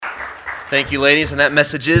Thank you, ladies. And that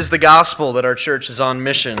message is the gospel that our church is on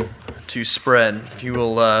mission to spread. If you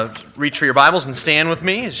will reach for your Bibles and stand with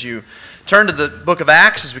me as you turn to the book of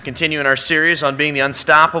Acts as we continue in our series on being the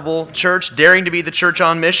unstoppable church, daring to be the church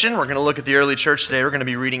on mission. We're going to look at the early church today. We're going to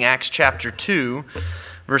be reading Acts chapter 2,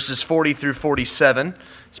 verses 40 through 47.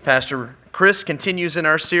 As Pastor Chris continues in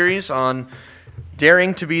our series on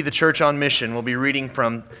daring to be the church on mission, we'll be reading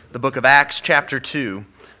from the book of Acts chapter 2,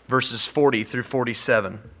 verses 40 through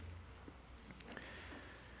 47.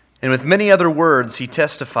 And with many other words he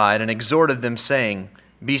testified and exhorted them, saying,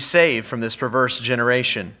 "Be saved from this perverse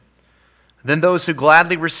generation." Then those who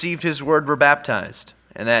gladly received his word were baptized,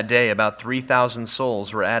 and that day about 3,000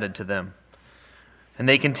 souls were added to them. And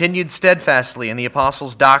they continued steadfastly in the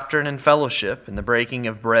apostles' doctrine and fellowship, in the breaking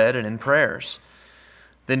of bread and in prayers.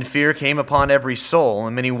 Then fear came upon every soul,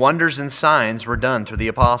 and many wonders and signs were done through the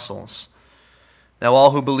apostles. Now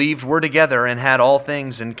all who believed were together and had all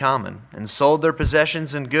things in common, and sold their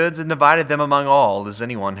possessions and goods and divided them among all as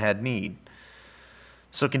anyone had need.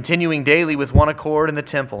 So continuing daily with one accord in the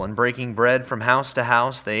temple and breaking bread from house to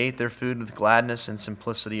house, they ate their food with gladness and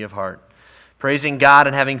simplicity of heart, praising God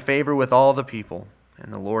and having favor with all the people.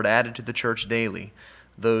 And the Lord added to the church daily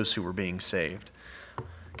those who were being saved.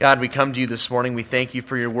 God, we come to you this morning. We thank you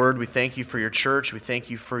for your word. We thank you for your church. We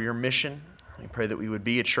thank you for your mission. We pray that we would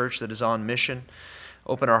be a church that is on mission.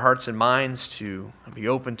 Open our hearts and minds to be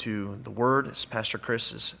open to the word as Pastor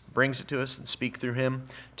Chris brings it to us, and speak through him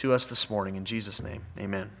to us this morning. In Jesus' name,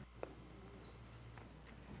 amen.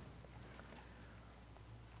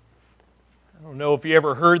 I don't know if you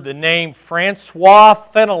ever heard the name Francois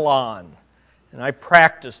Fenelon, and I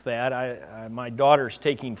practice that. My daughter's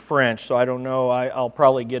taking French, so I don't know. I'll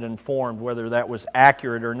probably get informed whether that was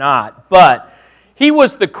accurate or not. But he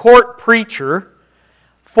was the court preacher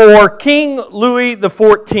for King Louis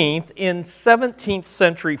XIV in 17th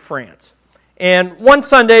century France. And one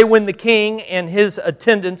Sunday when the king and his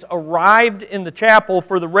attendants arrived in the chapel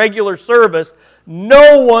for the regular service,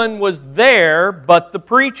 no one was there but the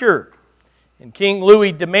preacher. And King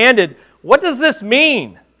Louis demanded, "What does this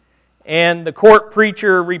mean?" And the court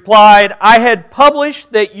preacher replied, "I had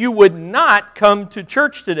published that you would not come to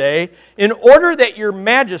church today in order that your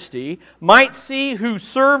majesty might see who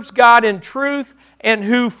serves God in truth and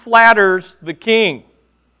who flatters the king."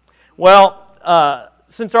 Well,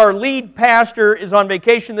 since our lead pastor is on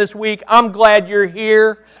vacation this week, I'm glad you're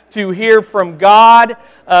here to hear from God,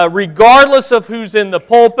 regardless of who's in the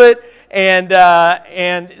pulpit.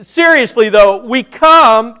 And seriously, though, we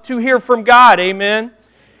come to hear from God, amen?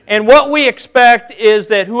 And what we expect is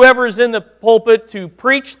that whoever is in the pulpit to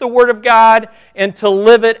preach the Word of God and to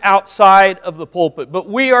live it outside of the pulpit. But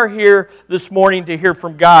we are here this morning to hear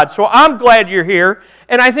from God. So I'm glad you're here,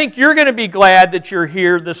 and I think you're going to be glad that you're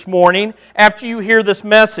here this morning after you hear this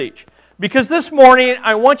message. Because this morning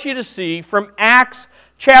I want you to see from Acts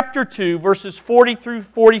chapter 2, verses 40 through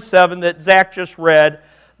 47 that Zach just read,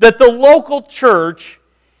 that the local church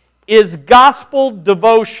is gospel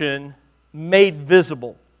devotion made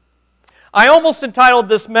visible. I almost entitled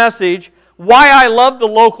this message, "Why I Love the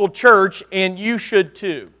Local Church and You Should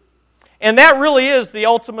Too." And that really is the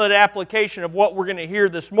ultimate application of what we're going to hear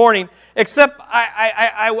this morning, except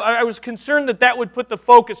I was concerned that that would put the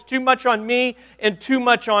focus too much on me and too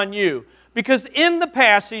much on you. Because in the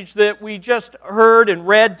passage that we just heard and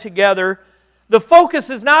read together, the focus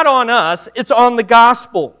is not on us, it's on the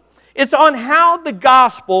gospel. It's on how the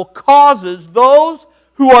gospel causes those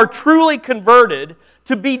who are truly converted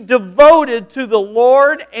to be devoted to the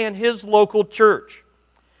Lord and His local church.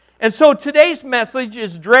 And so today's message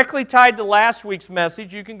is directly tied to last week's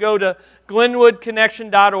message. You can go to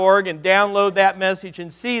glenwoodconnection.org and download that message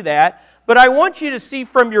and see that. But I want you to see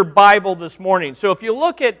from your Bible this morning. So if you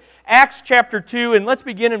look at Acts chapter 2, and let's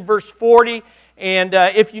begin in verse 40. And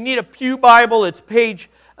if you need a pew Bible, it's page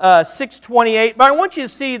 628. But I want you to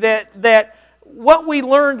see that what we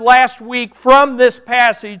learned last week from this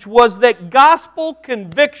passage was that gospel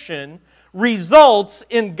conviction results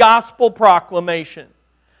in gospel proclamation.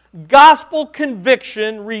 Gospel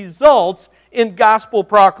conviction results in gospel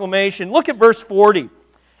proclamation. Look at verse 40.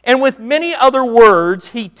 "And with many other words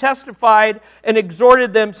he testified and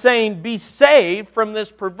exhorted them, saying, 'Be saved from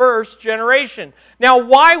this perverse generation.'" Now,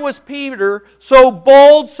 why was Peter so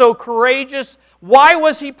bold, so courageous? Why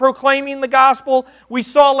was he proclaiming the gospel? We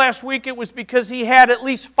saw last week it was because he had at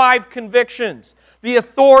least 5 convictions. The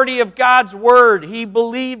authority of God's Word, he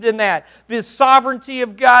believed in that. The sovereignty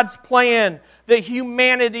of God's plan, the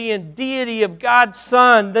humanity and deity of God's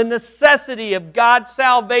Son, the necessity of God's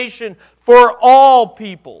salvation for all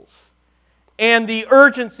peoples, and the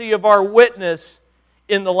urgency of our witness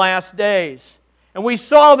in the last days. And we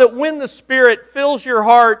saw that when the Spirit fills your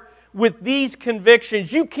heart with these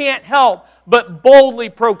convictions, you can't help but boldly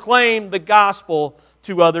proclaim the gospel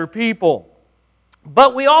to other people.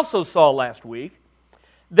 But we also saw last week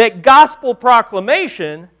that gospel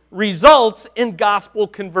proclamation results in gospel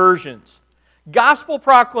conversions. Gospel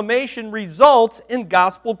proclamation results in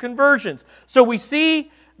gospel conversions. So we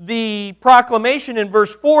see the proclamation in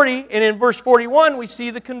verse 40, and in verse 41 we see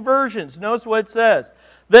the conversions. Notice what it says.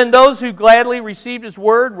 Then those who gladly received His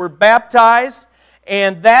word were baptized,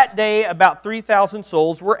 and that day about 3,000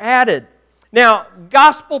 souls were added. Now,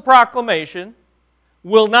 gospel proclamation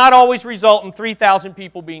will not always result in 3,000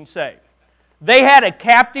 people being saved. They had a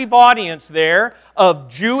captive audience there of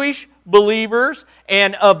Jewish believers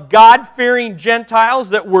and of God-fearing Gentiles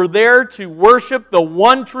that were there to worship the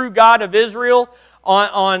one true God of Israel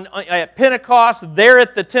at Pentecost, there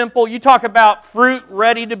at the temple. You talk about fruit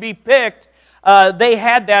ready to be picked. They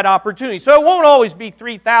had that opportunity. So it won't always be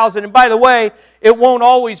 3,000. And by the way, it won't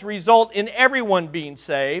always result in everyone being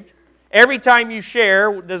saved. Every time you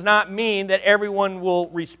share does not mean that everyone will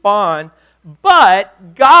respond.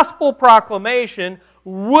 But gospel proclamation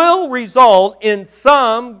will result in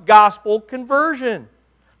some gospel conversion.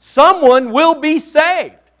 Someone will be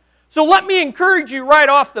saved. So let me encourage you right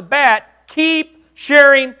off the bat, keep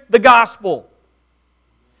sharing the gospel.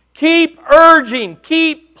 Keep urging,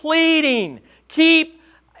 keep pleading, keep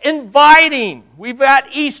inviting. We've got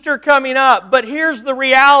Easter coming up, but here's the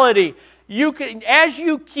reality. As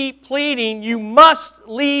you keep pleading, you must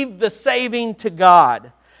leave the saving to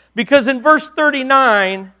God. Because in verse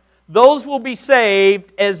 39, those will be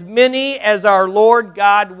saved as many as our Lord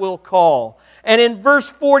God will call. And in verse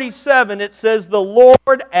 47 it says, the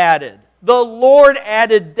Lord added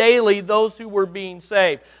daily those who were being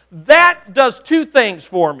saved. That does two things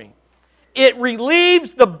for me. It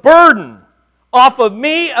relieves the burden off of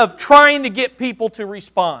me of trying to get people to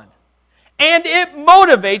respond. And it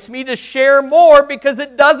motivates me to share more because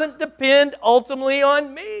it doesn't depend ultimately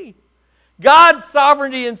on me. God's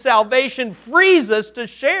sovereignty and salvation frees us to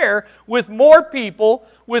share with more people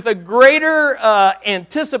with a greater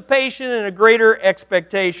anticipation and a greater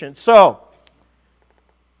expectation. So,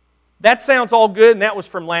 that sounds all good, and that was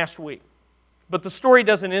from last week. But the story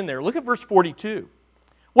doesn't end there. Look at verse 42.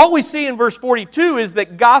 What we see in verse 42 is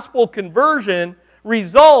that gospel conversion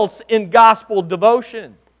results in gospel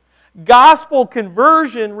devotion. Gospel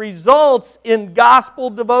conversion results in gospel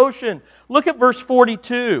devotion. Look at verse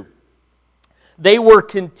 42. They were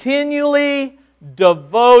continually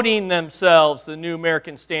devoting themselves, the New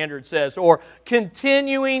American Standard says, or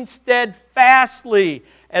continuing steadfastly,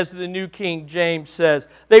 as the New King James says.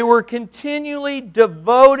 They were continually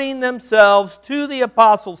devoting themselves to the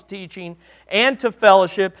apostles' teaching and to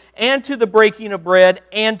fellowship and to the breaking of bread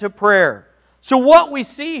and to prayer. So what we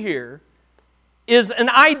see here is an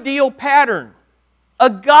ideal pattern, a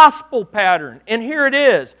gospel pattern. And here it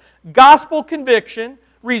is. Gospel conviction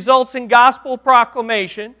results in gospel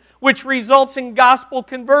proclamation, which results in gospel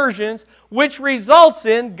conversions, which results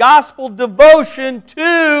in gospel devotion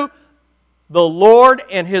to the Lord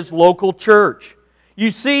and His local church.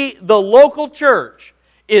 You see, the local church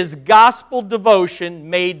is gospel devotion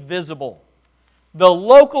made visible. The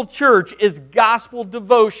local church is gospel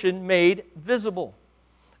devotion made visible.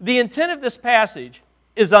 The intent of this passage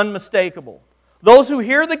is unmistakable. Those who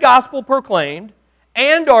hear the gospel proclaimed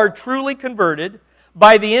and are truly converted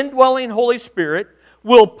by the indwelling Holy Spirit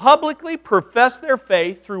will publicly profess their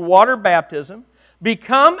faith through water baptism,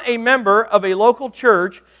 become a member of a local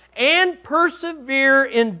church, and persevere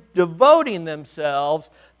in devoting themselves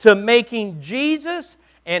to making Jesus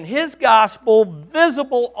and His gospel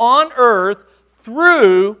visible on earth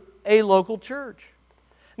through a local church.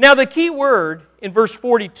 Now, the key word in verse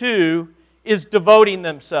 42 is devoting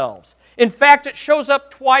themselves. In fact, it shows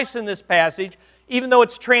up twice in this passage, even though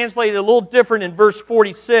it's translated a little different in verse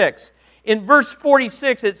 46. In verse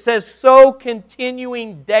 46, it says, so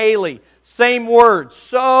continuing daily. Same word,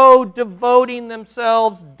 so devoting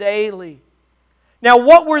themselves daily. Now,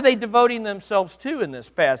 what were they devoting themselves to in this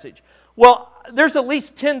passage? Well, there's at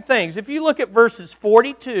least 10 things. If you look at verses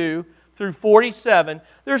 42 through 47,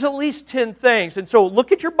 there's at least 10 things. And so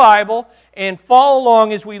look at your Bible and follow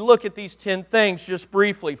along as we look at these 10 things just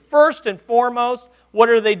briefly. First and foremost, what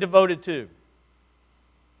are they devoted to?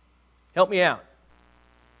 Help me out.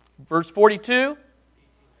 Verse 42,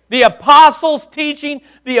 the apostles' teaching,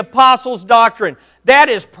 the apostles' doctrine. That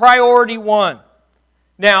is priority one.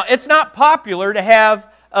 Now, it's not popular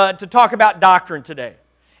to talk about doctrine today.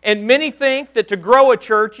 And many think that to grow a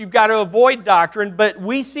church, you've got to avoid doctrine, but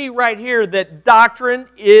we see right here that doctrine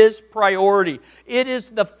is priority. It is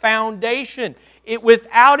the foundation.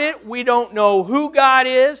 Without it, we don't know who God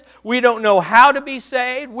is. We don't know how to be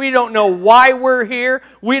saved. We don't know why we're here.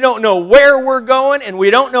 We don't know where we're going, and we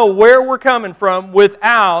don't know where we're coming from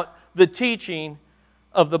without the teaching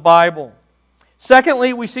of the Bible.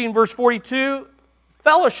 Secondly, we see in verse 42,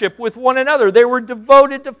 fellowship with one another. They were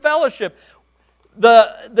devoted to fellowship.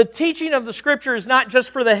 The teaching of the Scripture is not just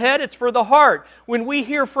for the head, it's for the heart. When we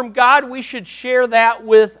hear from God, we should share that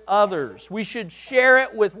with others. We should share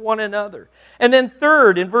it with one another. And then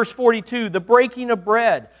third, in verse 42, the breaking of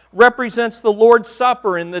bread represents the Lord's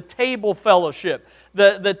Supper and the table fellowship.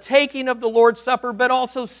 The taking of the Lord's Supper, but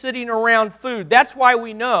also sitting around food. That's why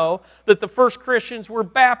we know that the first Christians were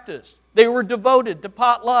Baptists. They were devoted to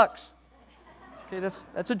potlucks. Okay,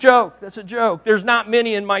 that's a joke. That's a joke. There's not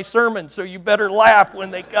many in my sermon, so you better laugh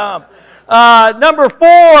when they come. Number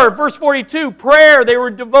 4, verse 42, prayer. They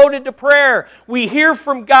were devoted to prayer. We hear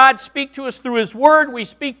from God speak to us through His Word. We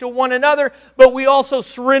speak to one another, but we also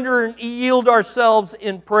surrender and yield ourselves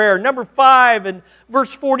in prayer. Number 5, in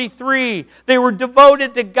verse 43, they were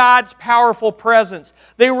devoted to God's powerful presence.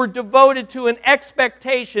 They were devoted to an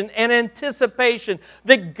expectation and anticipation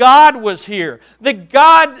that God was here, that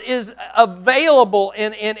God is available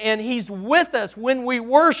and He's with us when we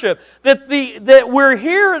worship, that we're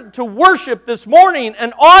here to worship this morning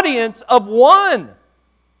an audience of one.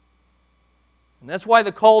 And that's why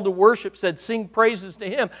the call to worship said, sing praises to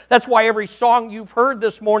Him. That's why every song you've heard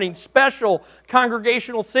this morning, special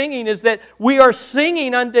congregational singing, is that we are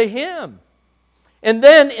singing unto Him. And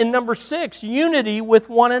then in number 6, unity with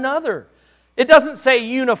one another. It doesn't say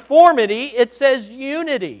uniformity, it says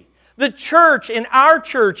unity. The church, in our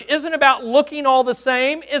church, isn't about looking all the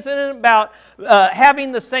same, isn't about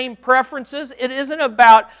having the same preferences, it isn't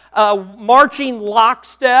about marching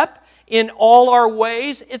lockstep in all our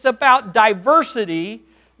ways. It's about diversity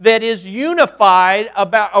that is unified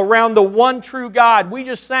around the one true God. We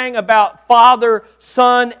just sang about Father,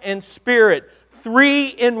 Son, and Spirit. 3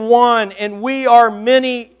 in 1, and we are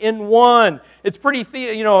many in one. It's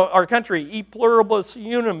pretty, our country, e pluribus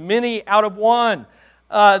unum, many out of one.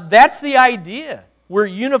 That's the idea. We're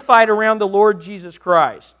unified around the Lord Jesus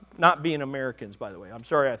Christ. Not being Americans, by the way. I'm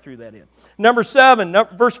sorry I threw that in. Number 7,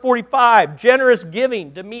 verse 45, generous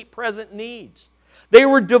giving to meet present needs. They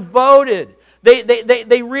were devoted.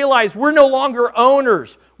 They realized we're no longer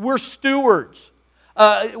owners. We're stewards.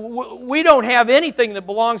 We don't have anything that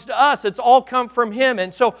belongs to us. It's all come from Him.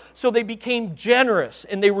 And so they became generous,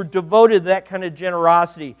 and they were devoted to that kind of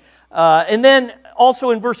generosity. And then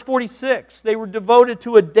also in verse 46, they were devoted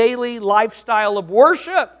to a daily lifestyle of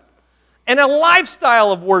worship. And a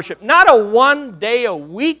lifestyle of worship. Not a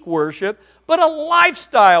one-day-a-week worship, but a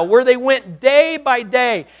lifestyle where they went day by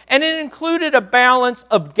day. And it included a balance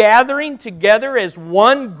of gathering together as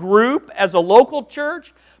one group, as a local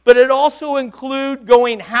church, but it also included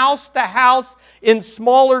going house to house in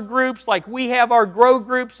smaller groups, like we have our grow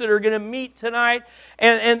groups that are going to meet tonight.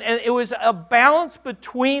 And it was a balance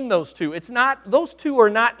between those two. Those two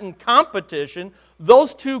are not in competition.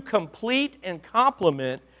 Those two complete and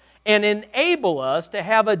complement and enable us to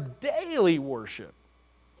have a daily worship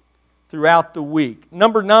throughout the week.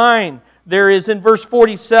 Number 9, there is in verse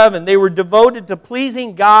 47, they were devoted to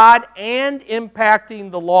pleasing God and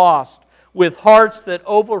impacting the lost with hearts that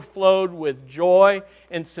overflowed with joy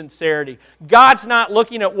and sincerity. God's not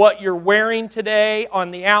looking at what you're wearing today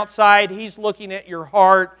on the outside. He's looking at your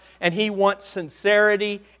heart, and He wants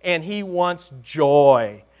sincerity, and He wants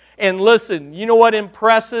joy. And listen, you know what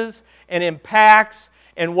impresses and impacts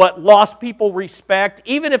and what lost people respect,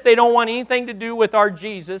 even if they don't want anything to do with our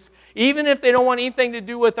Jesus, even if they don't want anything to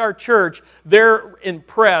do with our church, they're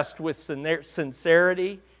impressed with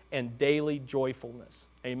sincerity and daily joyfulness.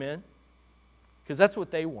 Amen? Because that's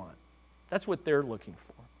what they want. That's what they're looking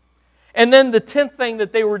for. And then the 10th thing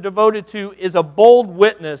that they were devoted to is a bold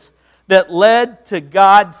witness that led to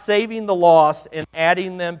God saving the lost and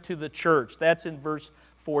adding them to the church. That's in verse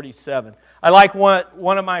 47. I like what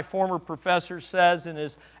one of my former professors says in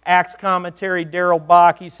his Acts commentary, Darrell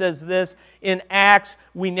Bach. He says this, in Acts,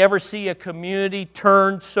 we never see a community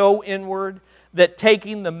turned so inward that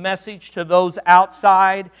taking the message to those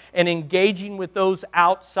outside and engaging with those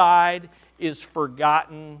outside is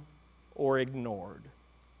forgotten or ignored.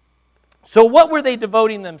 So what were they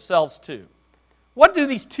devoting themselves to? What do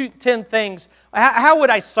these 10 things, how would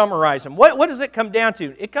I summarize them? What does it come down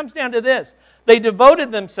to? It comes down to this. They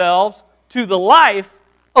devoted themselves to the life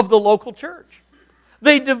of the local church.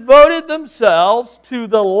 They devoted themselves to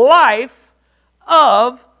the life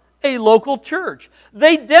of a local church.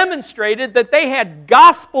 They demonstrated that they had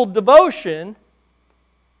gospel devotion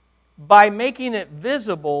by making it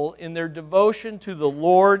visible in their devotion to the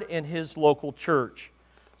Lord and His local church.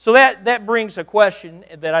 So that brings a question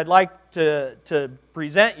that I'd like to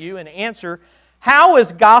present you and answer. How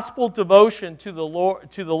is gospel devotion to the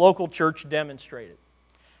local church demonstrated?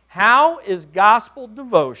 How is gospel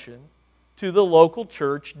devotion to the local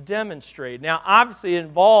church demonstrated? Now, obviously, it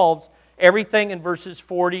involves everything in verses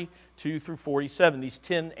 42 through 47, these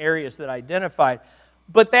 10 areas that I identified.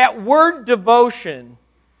 But that word devotion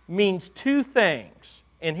means two things,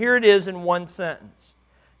 and here it is in one sentence.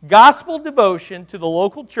 Gospel devotion to the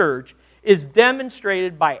local church is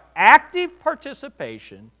demonstrated by active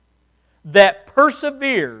participation that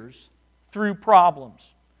perseveres through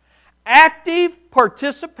problems. Active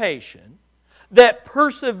participation that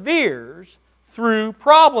perseveres through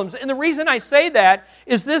problems. And the reason I say that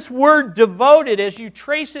is this word devoted, as you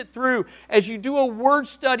trace it through, as you do a word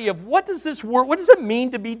study of what does it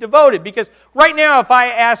mean to be devoted? Because right now, if I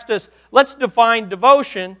asked us, let's define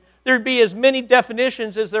devotion, there'd be as many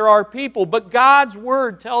definitions as there are people, but God's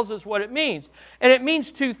Word tells us what it means. And it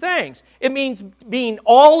means two things. It means being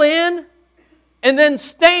all in and then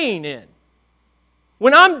staying in.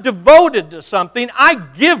 When I'm devoted to something, I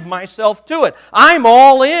give myself to it. I'm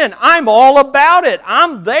all in. I'm all about it.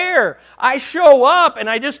 I'm there. I show up, and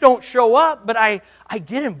I just don't show up, but I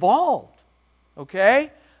get involved.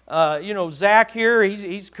 Okay? Zach here,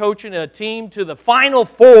 he's coaching a team to the Final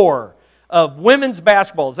Four of women's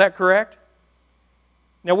basketball. Is that correct?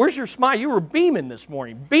 Now, where's your smile? You were beaming this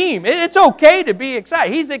morning. Beam. It's okay to be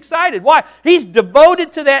excited. He's excited. Why? He's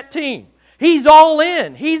devoted to that team. He's all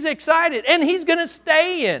in. He's excited. And he's going to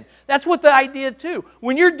stay in. That's what the idea, too.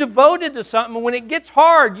 When you're devoted to something, when it gets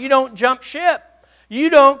hard, you don't jump ship. You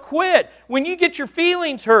don't quit. When you get your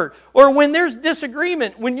feelings hurt or when there's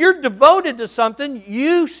disagreement, when you're devoted to something,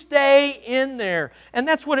 you stay in there. And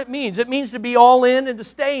that's what it means. It means to be all in and to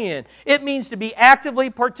stay in. It means to be actively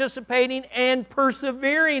participating and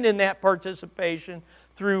persevering in that participation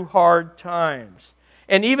through hard times.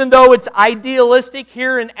 And even though it's idealistic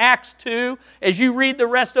here in Acts 2, as you read the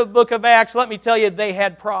rest of the book of Acts, let me tell you, they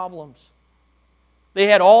had problems. They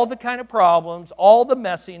had all the kind of problems, all the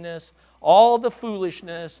messiness, all the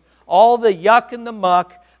foolishness, all the yuck and the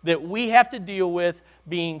muck that we have to deal with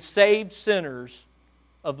being saved sinners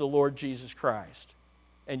of the Lord Jesus Christ.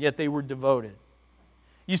 And yet they were devoted.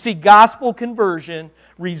 You see, gospel conversion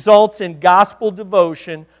results in gospel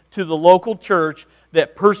devotion to the local church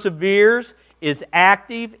that perseveres, is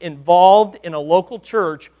active, involved in a local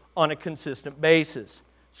church on a consistent basis.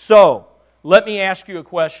 So, let me ask you a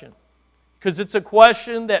question, because it's a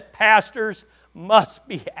question that pastors must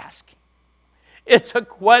be asking. It's a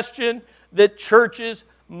question that churches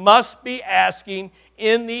must be asking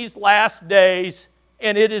in these last days,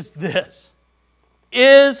 and it is this.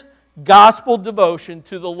 Is gospel devotion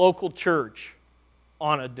to the local church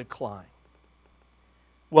on a decline?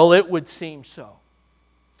 Well, it would seem so.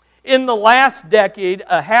 In the last decade,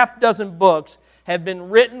 a half dozen books have been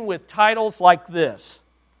written with titles like this: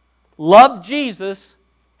 Love Jesus,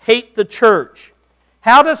 Hate the Church,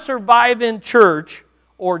 How to Survive in Church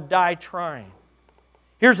or Die Trying.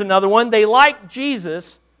 Here's another one: They Like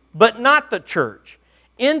Jesus, but Not the Church,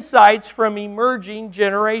 Insights from Emerging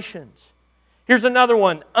Generations. Here's another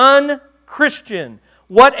one: Unchristian,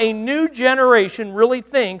 What a New Generation Really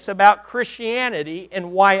Thinks About Christianity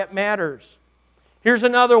and Why It Matters. Here's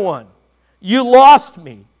another one: You Lost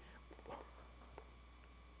Me.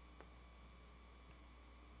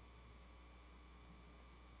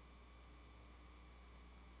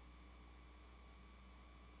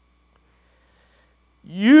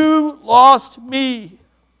 You Lost Me.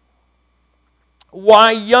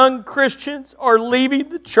 Why young Christians are leaving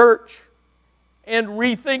the church and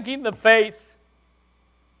rethinking the faith.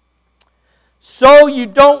 So you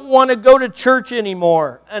don't want to go to church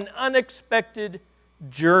anymore. An unexpected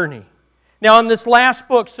journey. Now, in this last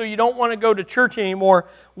book, So You Don't Want to Go to Church Anymore,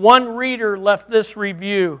 one reader left this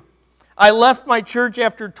review. I left my church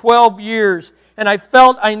after 12 years, and I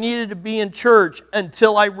felt I needed to be in church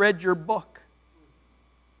until I read your book.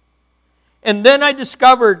 And then I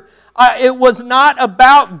discovered it was not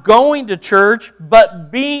about going to church,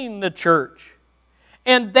 but being the church.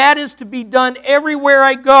 And that is to be done everywhere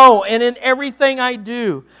I go and in everything I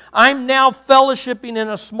do. I'm now fellowshipping in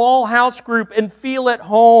a small house group and feel at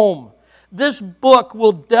home. This book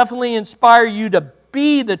will definitely inspire you to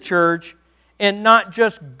be the church and not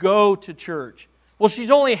just go to church. Well, she's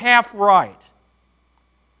only half right.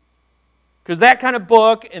 Because that kind of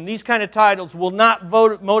book and these kind of titles will not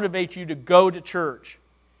motivate you to go to church.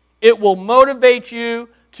 It will motivate you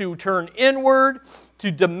to turn inward,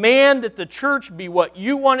 to demand that the church be what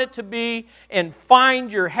you want it to be and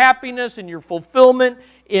find your happiness and your fulfillment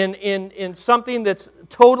in something that's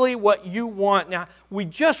totally what you want. Now, we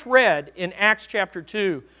just read in Acts chapter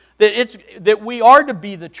 2 that we are to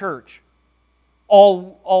be the church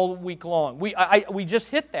all week long. We just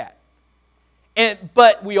hit that.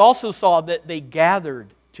 But we also saw that they gathered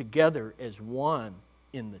together as one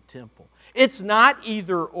in the temple. It's not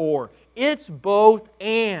either or. It's both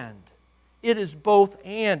and. It is both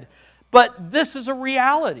and. But this is a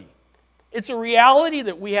reality. It's a reality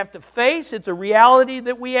that we have to face. It's a reality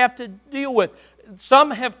that we have to deal with.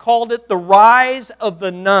 Some have called it the rise of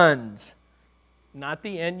the nuns. Not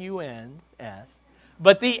the N-U-N-S,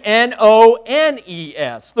 but the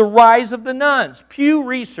N-O-N-E-S, the rise of the nuns. Pew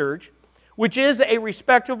Research, which is a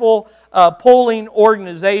respectable polling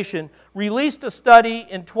organization, released a study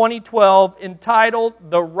in 2012 entitled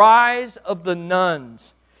The Rise of the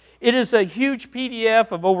Nuns. It is a huge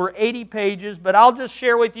PDF of over 80 pages, but I'll just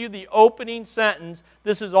share with you the opening sentence.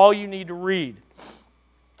 This is all you need to read.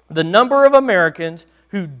 The number of Americans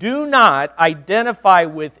who do not identify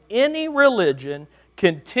with any religion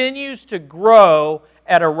continues to grow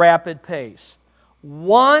at a rapid pace.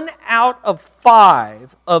 1 out of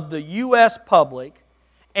 5 of the U.S. public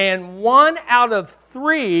and 1 out of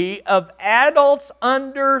 3 of adults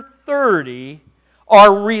under 30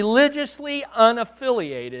 are religiously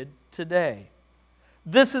unaffiliated today.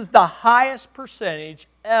 This is the highest percentage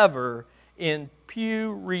ever in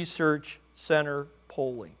Pew Research Center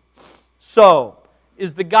polling. So,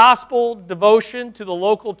 is the gospel devotion to the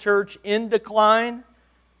local church in decline?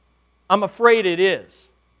 I'm afraid it is.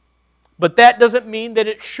 But that doesn't mean that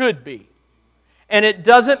it should be. And it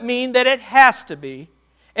doesn't mean that it has to be.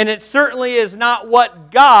 And it certainly is not what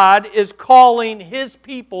God is calling His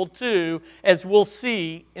people to, as we'll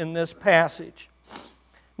see in this passage.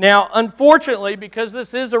 Now, unfortunately, because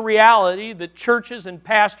this is a reality that churches and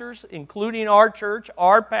pastors, including our church,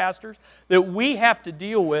 our pastors, that we have to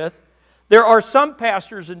deal with, there are some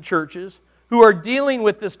pastors and churches who are dealing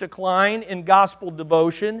with this decline in gospel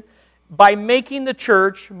devotion by making the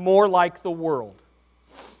church more like the world.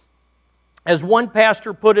 As one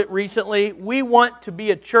pastor put it recently, we want to be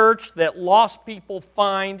a church that lost people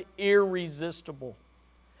find irresistible.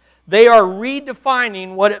 They are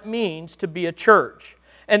redefining what it means to be a church.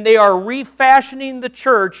 And they are refashioning the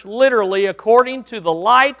church literally according to the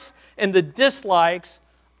likes and the dislikes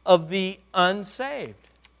of the unsaved.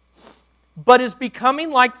 But is becoming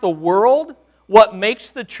like the world what makes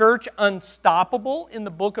the church unstoppable in the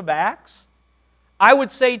book of Acts? I would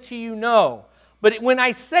say to you, no. But when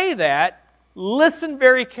I say that, listen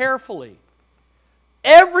very carefully.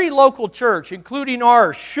 Every local church, including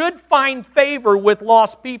ours, should find favor with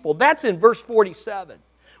lost people. That's in verse 47.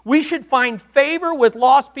 We should find favor with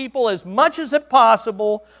lost people as much as it's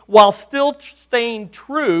possible while still staying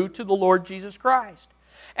true to the Lord Jesus Christ.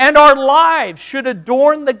 And our lives should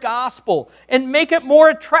adorn the gospel and make it more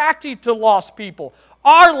attractive to lost people.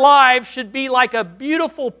 Our lives should be like a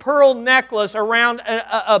beautiful pearl necklace around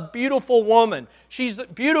a beautiful woman. She's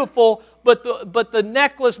beautiful, but the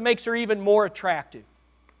necklace makes her even more attractive.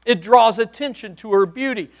 It draws attention to her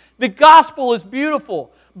beauty. The gospel is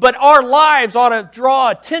beautiful, but our lives ought to draw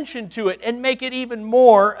attention to it and make it even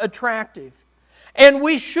more attractive. And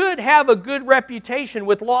we should have a good reputation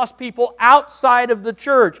with lost people outside of the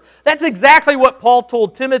church. That's exactly what Paul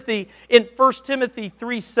told Timothy in 1 Timothy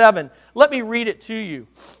 3:7. Let me read it to you.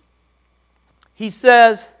 He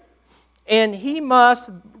says, and he must,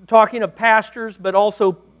 talking of pastors, but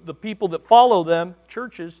also the people that follow them,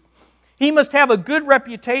 churches, he must have a good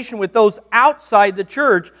reputation with those outside the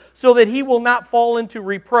church so that he will not fall into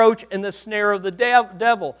reproach and the snare of the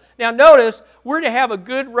devil. Now notice, we're to have a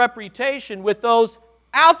good reputation with those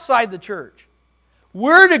outside the church.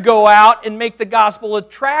 We're to go out and make the gospel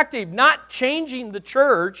attractive, not changing the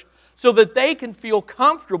church so that they can feel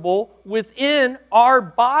comfortable within our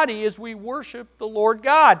body as we worship the Lord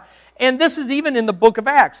God. And this is even in the book of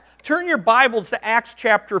Acts. Turn your Bibles to Acts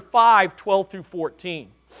chapter 5, 12 through 14.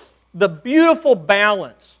 The beautiful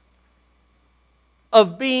balance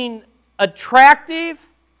of being attractive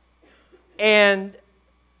and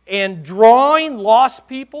drawing lost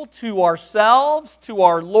people to ourselves, to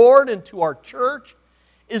our Lord, and to our church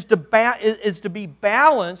is to be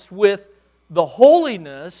balanced with the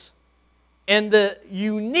holiness and the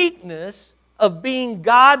uniqueness of being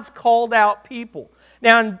God's called out people.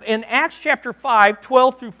 Now in Acts chapter 5,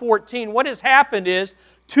 12 through 14, what has happened is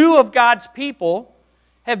 2 of God's people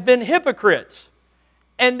have been hypocrites.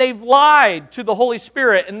 And they've lied to the Holy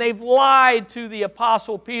Spirit, and they've lied to the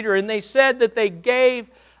Apostle Peter, and they said that they gave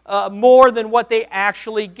more than what they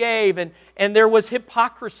actually gave. And there was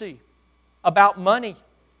hypocrisy about money.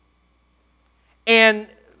 And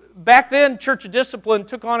back then, Church of Discipline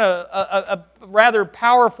took on a rather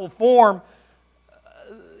powerful form.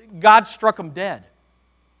 God struck them dead.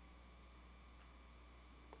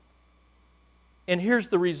 And here's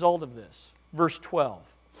the result of this. Verse 12.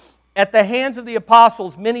 At the hands of the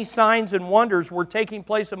apostles, many signs and wonders were taking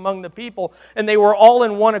place among the people, and they were all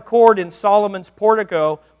in one accord in Solomon's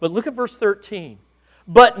portico. But look at verse 13.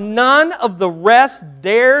 But none of the rest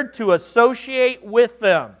dared to associate with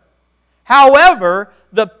them. However,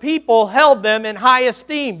 the people held them in high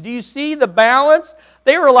esteem. Do you see the balance?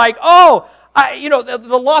 They were like,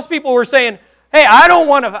 the lost people were saying, hey, I don't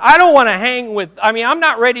want to hang with, I'm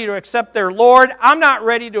not ready to accept their Lord. I'm not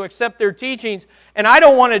ready to accept their teachings. And I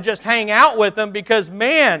don't want to just hang out with them because,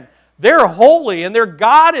 man, they're holy and their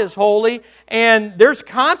God is holy and there's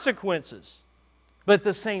consequences. But at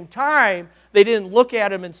the same time, they didn't look at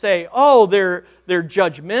them and say, oh, they're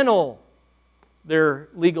judgmental, they're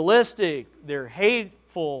legalistic, they're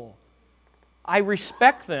hateful. I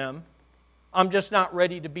respect them. I'm just not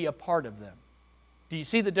ready to be a part of them. Do you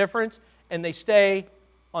see the difference? And they stay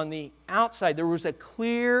on the outside. There was a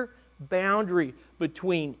clear boundary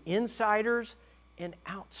between insiders and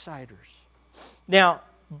outsiders. Now,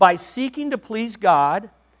 by seeking to please God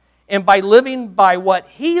and by living by what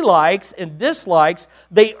He likes and dislikes,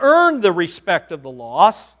 they earn the respect of the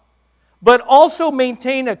lost, but also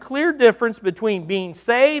maintain a clear difference between being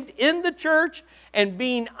saved in the church and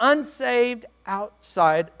being unsaved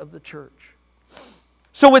outside of the church.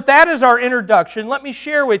 So with that as our introduction, let me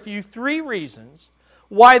share with you 3 reasons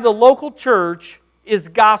why the local church is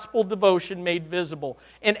gospel devotion made visible.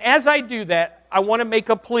 And as I do that, I want to make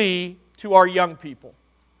a plea to our young people.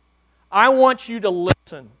 I want you to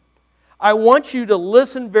listen. I want you to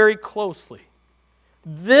listen very closely.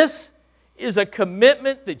 This is a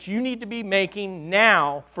commitment that you need to be making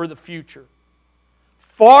now for the future.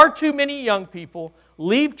 Far too many young people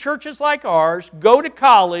leave churches like ours, go to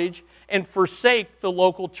college, and forsake the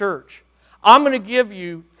local church. I'm going to give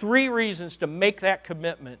you 3 reasons to make that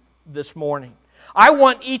commitment this morning. I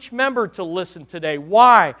want each member to listen today.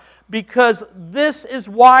 Why? Because this is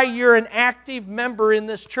why you're an active member in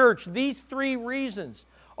this church. These 3 reasons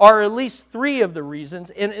are at least 3 of the reasons,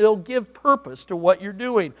 and it'll give purpose to what you're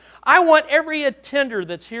doing. I want every attender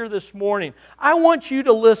that's here this morning, I want you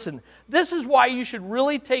to listen. This is why you should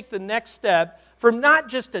really take the next step from not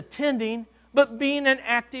just attending, but being an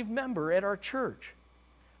active member at our church.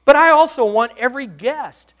 But I also want every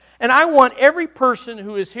guest, and I want every person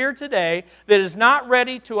who is here today that is not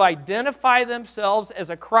ready to identify themselves as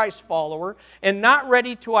a Christ follower and not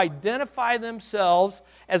ready to identify themselves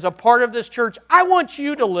as a part of this church. I want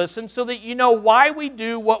you to listen so that you know why we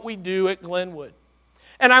do what we do at Glenwood.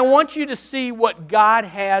 And I want you to see what God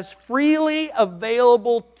has freely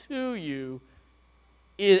available to you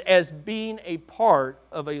as being a part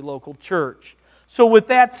of a local church. So with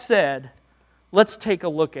that said, let's take a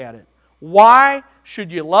look at it. Why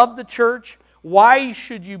should you love the church? Why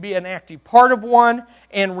should you be an active part of one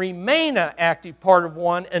and remain an active part of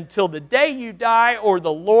one until the day you die or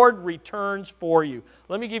the Lord returns for you?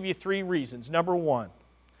 Let me give you 3 reasons. Number 1,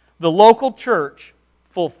 the local church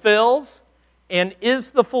fulfills and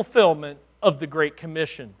is the fulfillment of the Great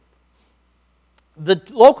Commission. The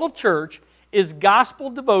local church is gospel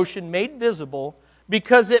devotion made visible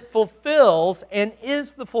because it fulfills and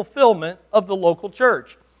is the fulfillment of the local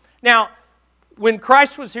church. Now, when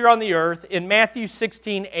Christ was here on the earth, in Matthew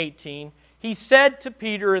 16:18, He said to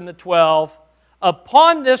Peter and the 12,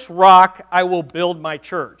 "Upon this rock I will build my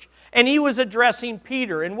church." And He was addressing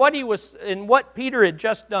Peter. And what Peter had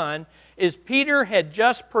just done is Peter had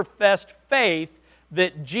just professed faith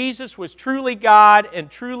that Jesus was truly God and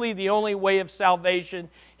truly the only way of salvation.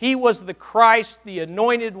 He was the Christ, the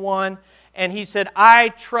anointed one, and he said, "I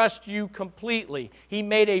trust you completely." He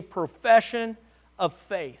made a profession of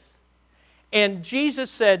faith. And Jesus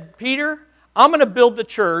said, "Peter, I'm going to build the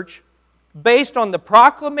church based on the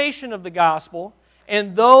proclamation of the gospel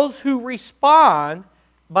and those who respond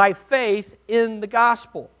by faith in the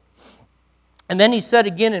gospel." And then He said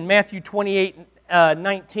again in Matthew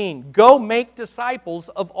 28:19, "Go make disciples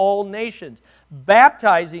of all nations,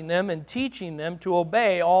 baptizing them and teaching them to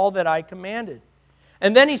obey all that I commanded."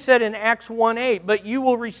 And then He said in Acts 1:8, "But you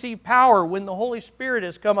will receive power when the Holy Spirit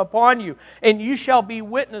has come upon you, and you shall be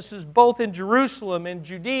witnesses both in Jerusalem and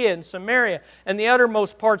Judea and Samaria and the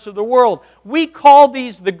uttermost parts of the world." We call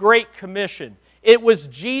these the Great Commission. It was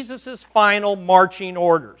Jesus' final marching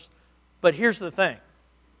orders. But here's the thing.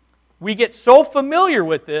 We get so familiar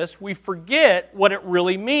with this, we forget what it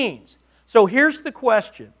really means. So here's the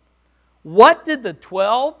question. What did the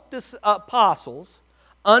 12 apostles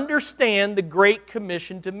understand the Great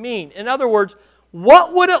Commission to mean? In other words,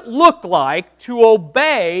 what would it look like to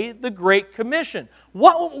obey the Great Commission?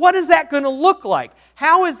 What is that going to look like?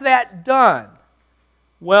 How is that done?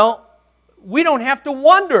 Well, we don't have to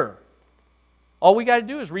wonder. All we got to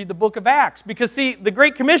do is read the book of Acts. Because, see, the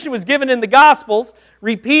Great Commission was given in the Gospels,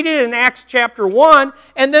 repeated in Acts chapter 1,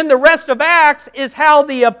 and then the rest of Acts is how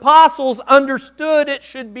the apostles understood it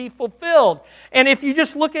should be fulfilled. And if you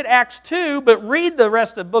just look at Acts 2, but read the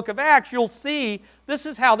rest of the book of Acts, you'll see this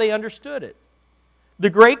is how they understood it. The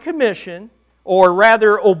Great Commission, or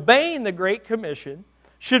rather obeying the Great Commission,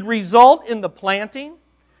 should result in the planting,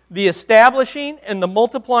 the establishing, and the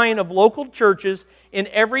multiplying of local churches in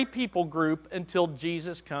every people group until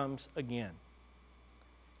Jesus comes again.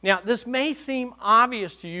 Now, this may seem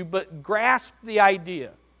obvious to you, but grasp the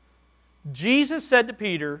idea. Jesus said to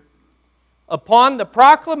Peter, upon the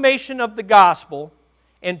proclamation of the gospel,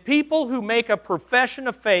 and people who make a profession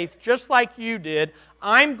of faith just like you did,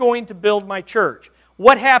 I'm going to build my church.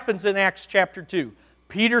 What happens in Acts chapter 2?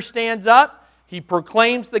 Peter stands up, he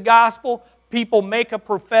proclaims the gospel, people make a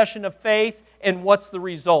profession of faith, and what's the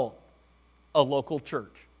result? A local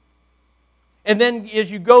church. And then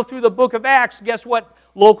as you go through the book of Acts, guess what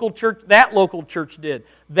that local church did?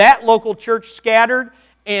 That local church scattered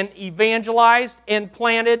and evangelized and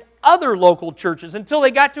planted other local churches until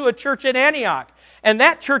they got to a church at Antioch. And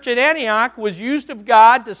that church at Antioch was used of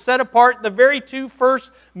God to set apart the very two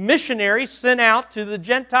first missionaries sent out to the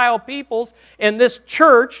Gentile peoples. And this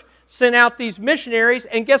church sent out these missionaries,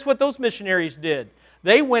 and guess what those missionaries did?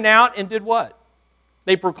 They went out and did what?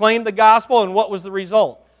 They proclaimed the gospel, and what was the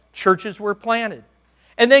result? Churches were planted.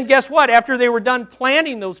 And then guess what? After they were done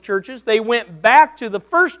planting those churches, they went back to the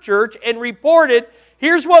first church and reported,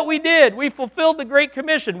 here's what we did. We fulfilled the Great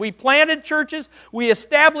Commission. We planted churches, we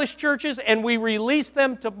established churches, and we released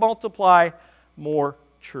them to multiply more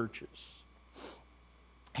churches.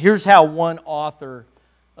 Here's how one author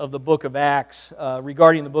of the book of Acts,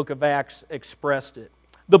 regarding the book of Acts, expressed it.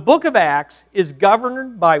 The book of Acts is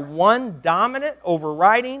governed by one dominant,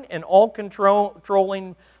 overriding, and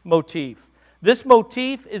all-controlling motif. This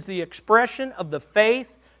motif is the expression of the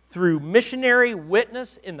faith through missionary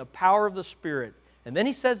witness in the power of the Spirit. And then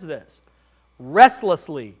he says this,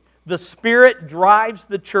 restlessly, the Spirit drives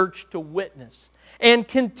the church to witness, and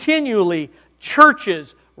continually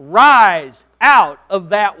churches rise out of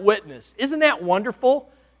that witness. Isn't that wonderful?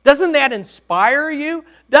 Doesn't that inspire you?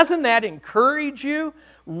 Doesn't that encourage you?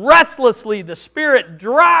 Restlessly, the Spirit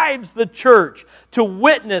drives the church to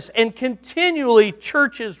witness, and continually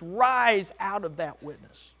churches rise out of that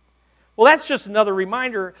witness. Well, that's just another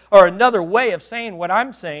reminder, or another way of saying what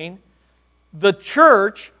I'm saying. The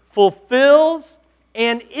church fulfills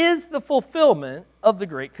and is the fulfillment of the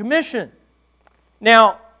Great Commission.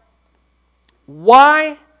 Now,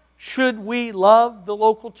 why should we love the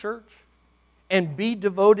local church and be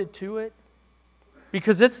devoted to it?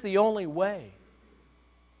 Because it's the only way.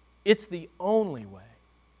 It's the only way.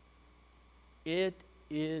 It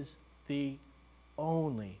is the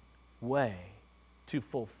only way to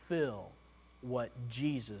fulfill what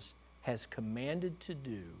Jesus has commanded to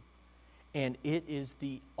do, and it is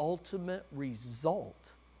the ultimate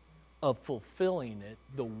result of fulfilling it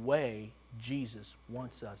the way Jesus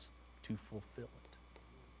wants us to fulfill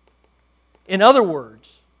it. In other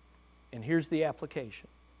words, and here's the application,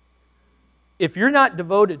 if you're not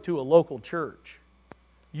devoted to a local church,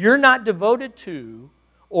 you're not devoted to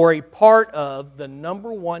or a part of the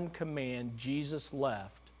number one command Jesus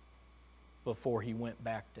left before he went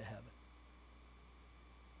back to heaven.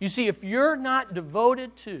 You see, if you're not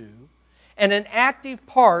devoted to and an active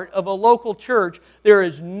part of a local church, there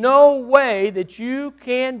is no way that you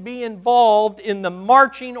can be involved in the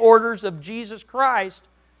marching orders of Jesus Christ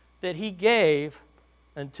that he gave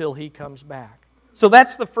until he comes back. So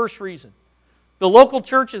that's the first reason. The local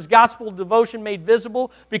church is gospel devotion made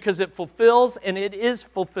visible because it fulfills and it is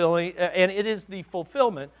fulfilling, and it is the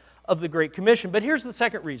fulfillment of the Great Commission. But here's the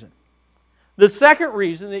second reason. The second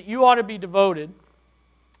reason that you ought to be devoted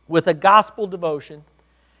with a gospel devotion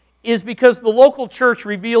is because the local church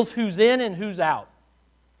reveals who's in and who's out.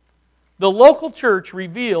 The local church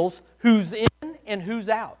reveals who's in and who's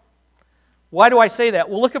out. Why do I say that?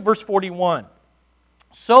 Well, look at verse 41.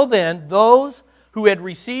 So then, those who had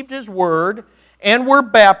received his word and were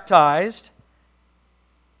baptized,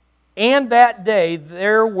 and that day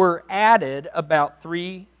there were added about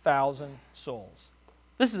 3,000 souls.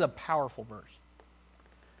 This is a powerful verse.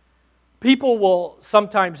 People will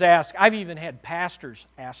sometimes ask, I've even had pastors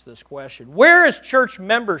ask this question, where is church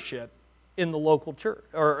membership in the local church,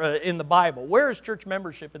 or in the Bible? Where is church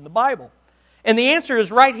membership in the Bible? And the answer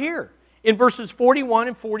is right here in verses 41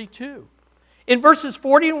 and 42. In verses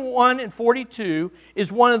 41 and 42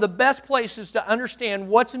 is one of the best places to understand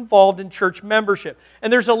what's involved in church membership.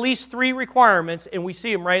 And there's at least 3 requirements, and we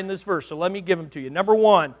see them right in this verse. So let me give them to you. Number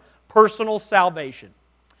 1, personal salvation.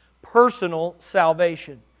 Personal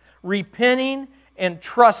salvation. Repenting and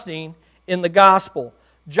trusting in the gospel.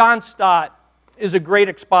 John Stott is a great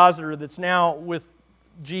expositor that's now with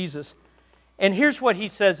Jesus. And here's what he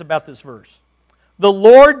says about this verse. The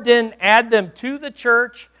Lord didn't add them to the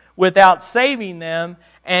church without saving them,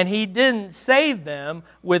 and He didn't save them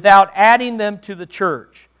without adding them to the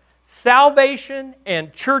church. Salvation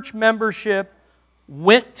and church membership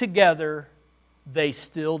went together. They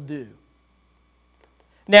still do.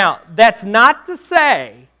 Now, that's not to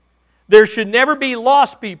say there should never be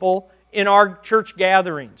lost people in our church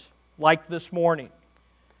gatherings like this morning.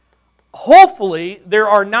 Hopefully, there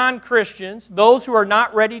are non-Christians, those who are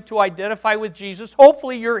not ready to identify with Jesus.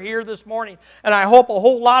 Hopefully, you're here this morning, and I hope a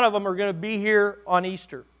whole lot of them are going to be here on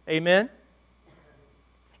Easter. Amen?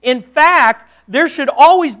 In fact, there should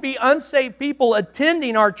always be unsaved people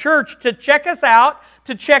attending our church to check us out,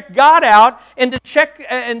 to check God out, and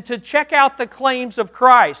to check out the claims of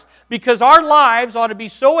Christ. Because our lives ought to be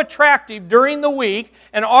so attractive during the week,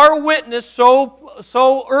 and our witness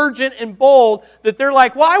so urgent and bold that they're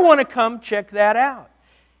like, well, I want to come check that out.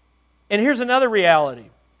 And here's another reality.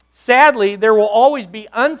 Sadly, there will always be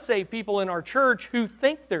unsaved people in our church who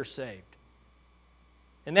think they're saved.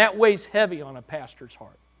 And that weighs heavy on a pastor's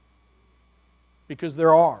heart. Because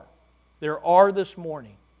there are. There are this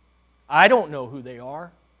morning. I don't know who they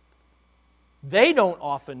are. They don't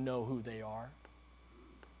often know who they are.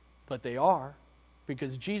 But they are.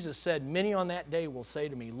 Because Jesus said, many on that day will say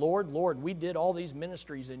to me, Lord, Lord, we did all these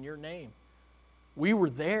ministries in your name. We were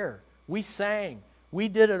there. We sang. We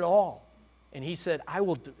did it all. And He said,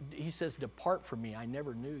 He says, depart from me. I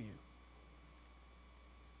never knew you.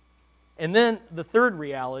 And then the third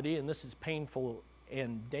reality, and this is painful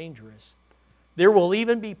and dangerous, there will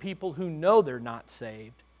even be people who know they're not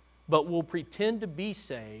saved, but will pretend to be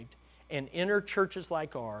saved and enter churches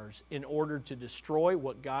like ours in order to destroy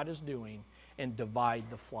what God is doing and divide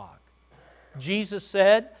the flock. Jesus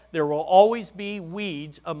said there will always be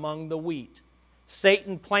weeds among the wheat.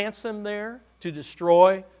 Satan plants them there to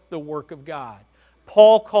destroy the work of God.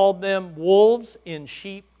 Paul called them wolves in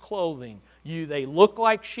sheep clothing. They look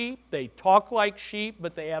like sheep, they talk like sheep,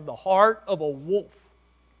 but they have the heart of a wolf.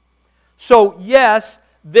 So yes,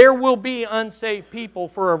 there will be unsaved people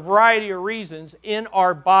for a variety of reasons in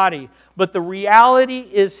our body. But the reality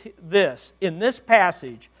is this. In this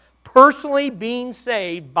passage, personally being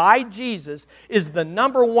saved by Jesus is the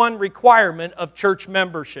number one requirement of church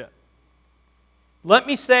membership. Let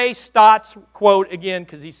me say Stott's quote again,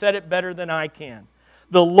 because he said it better than I can.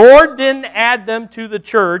 The Lord didn't add them to the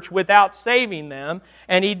church without saving them,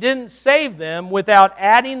 and He didn't save them without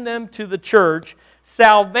adding them to the church.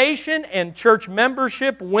 Salvation and church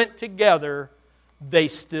membership went together. They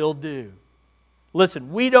still do.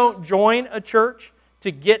 Listen, we don't join a church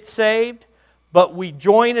to get saved, but we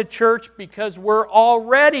join a church because we're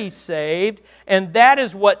already saved, and that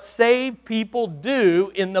is what saved people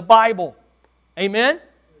do in the Bible. Amen?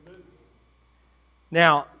 Amen.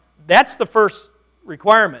 Now, that's the first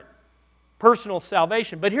requirement, personal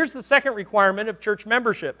salvation. But here's the second requirement of church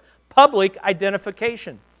membership, public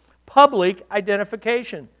identification. Public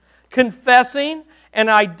identification. Confessing and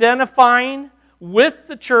identifying with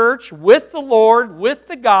the church, with the Lord, with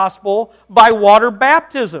the gospel by water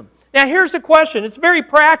baptism. Now here's a question. It's very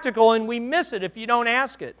practical and we miss it if you don't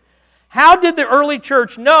ask it. How did the early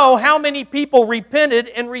church know how many people repented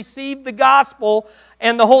and received the gospel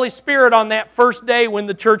and the Holy Spirit on that first day when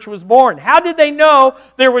the church was born? How did they know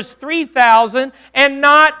there was 3,000 and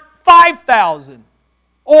not 5,000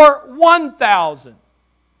 or 1,000?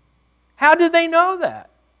 How did they know that?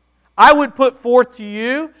 I would put forth to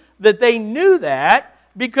you that they knew that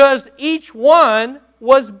because each one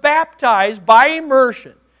was baptized by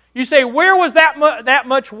immersion. You say, where was that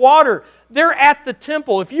much water? They're at the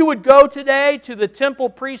temple. If you would go today to the temple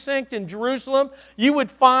precinct in Jerusalem, you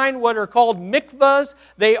would find what are called mikvahs.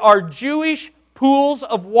 They are Jewish pools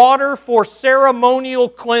of water for ceremonial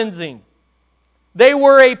cleansing. They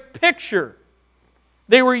were a picture.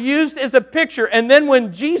 They were used as a picture. And then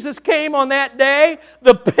when Jesus came on that day,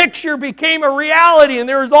 the picture became a reality. And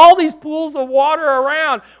there was all these pools of water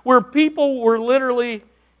around where people were literally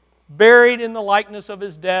buried in the likeness of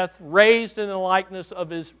His death, raised in the likeness of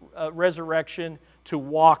His resurrection to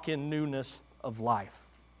walk in newness of life.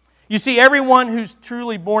 You see, everyone who's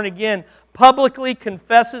truly born again publicly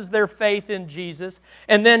confesses their faith in Jesus,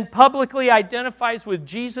 and then publicly identifies with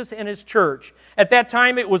Jesus and His church. At that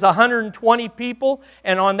time, it was 120 people,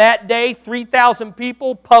 and on that day, 3,000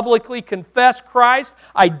 people publicly confessed Christ,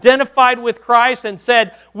 identified with Christ, and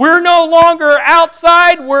said, we're no longer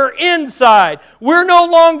outside, we're inside. We're no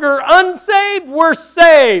longer unsaved, we're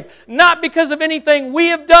saved. Not because of anything we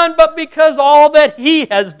have done, but because all that He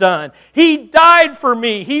has done. He died for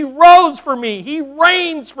me. He rose for me. He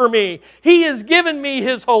reigns for me. He has given me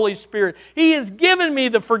His Holy Spirit. He has given me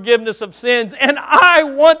the forgiveness of sins, and I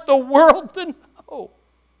want the world to know.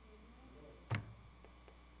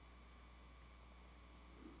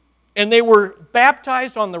 And they were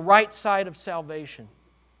baptized on the right side of salvation.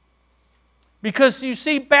 Because you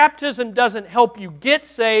see, baptism doesn't help you get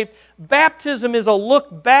saved. Baptism is a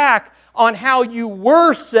look back on how you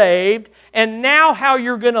were saved and now how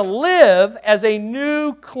you're going to live as a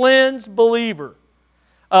new, cleansed believer.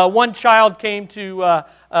 One child came to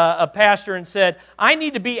a pastor and said, I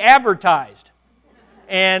need to be advertised.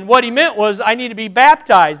 And what he meant was, I need to be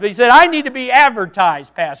baptized. But he said, I need to be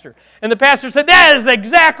advertised, Pastor. And the pastor said, that is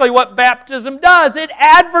exactly what baptism does. It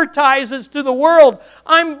advertises to the world,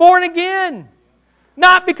 I'm born again.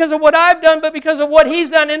 Not because of what I've done, but because of what He's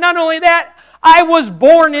done. And not only that, I was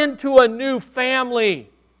born into a new family,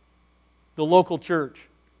 the local church.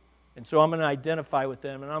 And so I'm going to identify with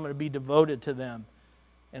them, and I'm going to be devoted to them,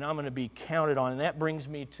 and I'm going to be counted on. And that brings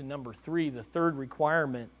me to number 3, the third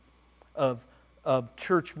requirement of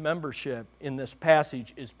church membership in this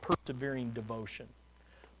passage is persevering devotion.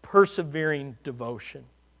 Persevering devotion.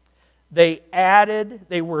 They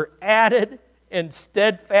were added and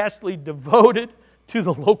steadfastly devoted to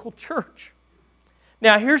the local church.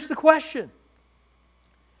 Now here's the question.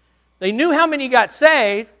 They knew how many got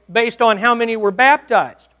saved based on how many were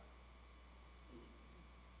baptized.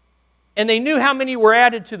 And they knew how many were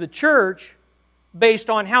added to the church based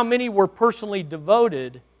on how many were personally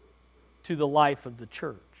devoted to the life of the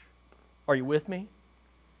church. Are you with me?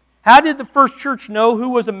 How did the first church know who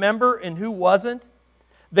was a member and who wasn't?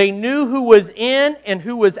 They knew who was in and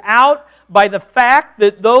who was out by the fact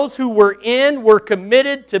that those who were in were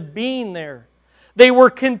committed to being there. They were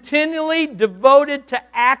continually devoted to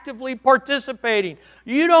actively participating.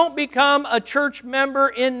 You don't become a church member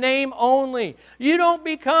in name only. You don't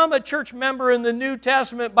become a church member in the New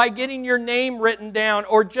Testament by getting your name written down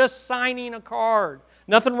or just signing a card.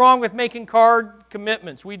 Nothing wrong with making card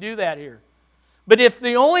commitments. We do that here. But if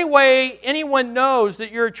the only way anyone knows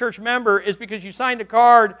that you're a church member is because you signed a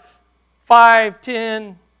card 5,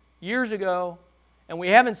 10 years ago and we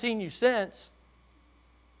haven't seen you since,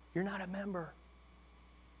 you're not a member.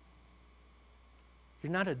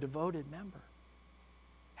 You're not a devoted member.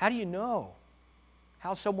 How do you know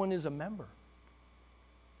how someone is a member?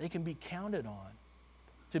 They can be counted on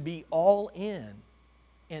to be all in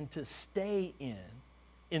and to stay in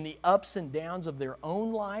the ups and downs of their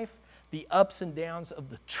own life, the ups and downs of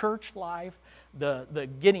the church life, the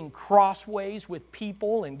getting crossways with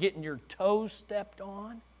people and getting your toes stepped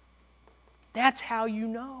on. That's how you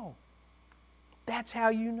know. That's how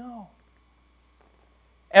you know.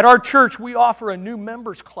 At our church, we offer a new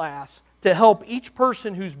members class to help each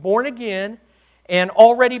person who's born again and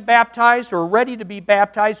already baptized or ready to be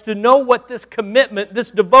baptized to know what this commitment, this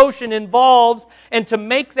devotion involves, and to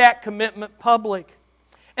make that commitment public.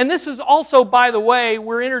 And this is also, by the way,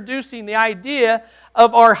 we're introducing the idea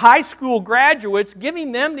of our high school graduates,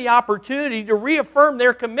 giving them the opportunity to reaffirm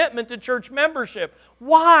their commitment to church membership.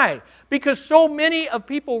 Why? Because so many of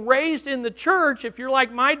people raised in the church, if you're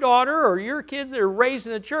like my daughter or your kids that are raised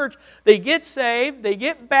in the church, they get saved, they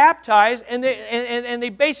get baptized, and they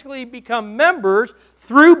basically become members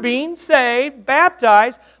through being saved,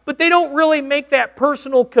 baptized, but they don't really make that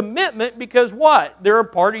personal commitment because what? They're a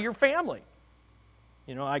part of your family.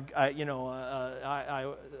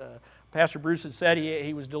 Pastor Bruce had said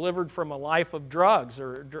he was delivered from a life of drugs,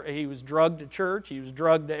 or he was drugged to church, he was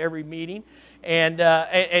drugged to every meeting, and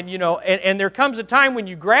there comes a time when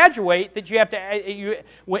you graduate that you have to,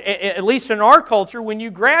 at least in our culture, when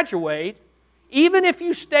you graduate, even if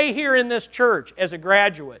you stay here in this church as a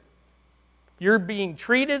graduate, you're being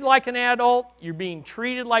treated like an adult, you're being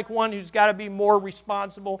treated like one who's got to be more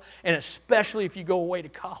responsible, and especially if you go away to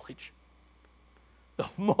college. The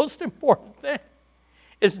most important thing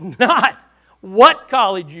is not what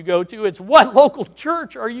college you go to, it's what local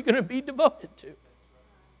church are you going to be devoted to.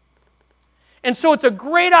 And so it's a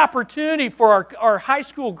great opportunity for our high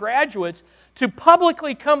school graduates to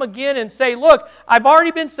publicly come again and say, look, I've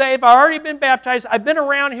already been saved, I've already been baptized, I've been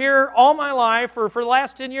around here all my life for the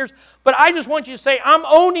last 10 years, but I just want you to say, I'm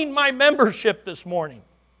owning my membership this morning.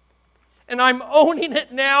 and I'm owning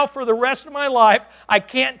it now for the rest of my life. I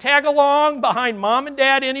can't tag along behind mom and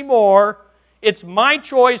dad anymore. It's my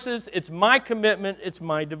choices, it's my commitment, it's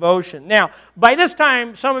my devotion. Now, by this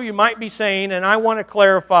time, some of you might be saying, and I want to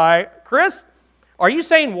clarify, Chris, are you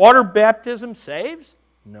saying water baptism saves?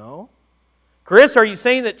 No. Chris, are you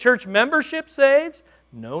saying that church membership saves?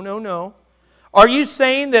 No, no, no. Are you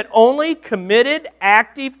saying that only committed,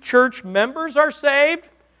 active church members are saved?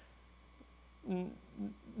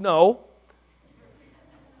 No.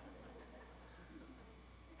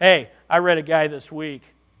 Hey, I read a guy this week.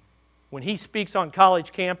 When he speaks on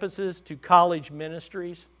college campuses to college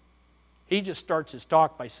ministries, he just starts his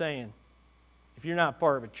talk by saying, if you're not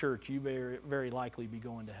part of a church, you very, very likely be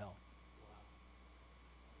going to hell.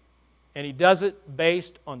 And he does it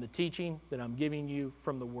based on the teaching that I'm giving you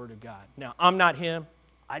from the Word of God. Now, I'm not him.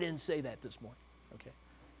 I didn't say that this morning. Okay?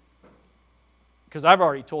 Because I've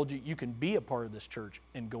already told you, you can be a part of this church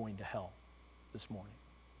and going to hell this morning.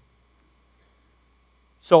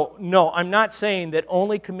 So, no, I'm not saying that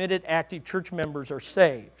only committed, active church members are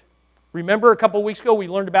saved. Remember a couple weeks ago we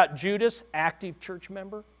learned about Judas, active church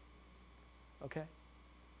member? Okay?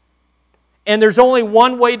 And there's only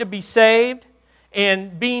one way to be saved.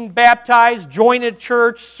 And being baptized, joining a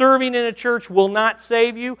church, serving in a church will not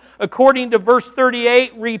save you. According to verse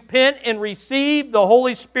 38, repent and receive the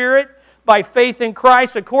Holy Spirit by faith in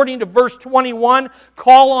Christ. According to verse 21,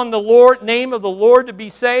 call on the name of the Lord to be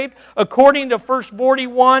saved. According to verse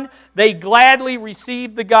 41, they gladly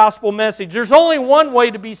received the gospel message. There's only one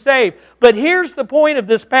way to be saved. But here's the point of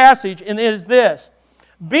this passage, and it is this.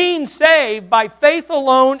 Being saved by faith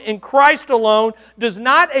alone in Christ alone does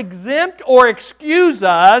not exempt or excuse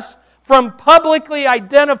us from publicly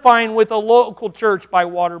identifying with a local church by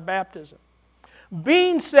water baptism.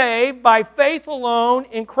 Being saved by faith alone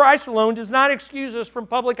in Christ alone does not excuse us from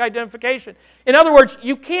public identification. In other words,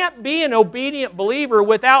 you can't be an obedient believer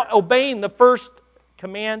without obeying the first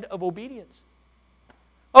command of obedience.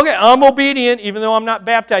 Okay, I'm obedient even though I'm not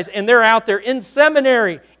baptized. And they're out there in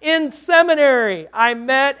seminary. In seminary, I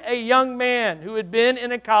met a young man who had been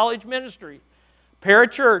in a college ministry,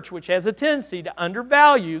 parachurch, which has a tendency to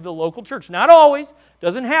undervalue the local church. Not always,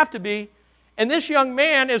 doesn't have to be. And this young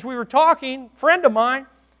man, as we were talking, friend of mine,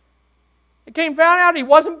 found out he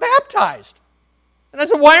wasn't baptized. And I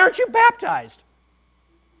said, why aren't you baptized?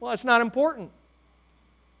 Well, it's not important.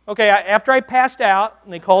 Okay, after I passed out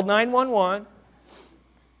and they called 911,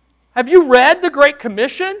 have you read the Great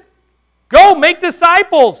Commission? Go make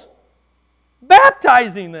disciples,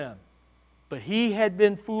 baptizing them. But he had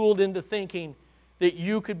been fooled into thinking that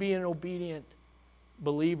you could be an obedient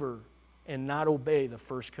believer and not obey the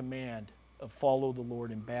first command of follow the Lord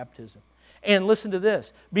in baptism. And listen to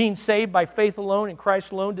this. Being saved by faith alone in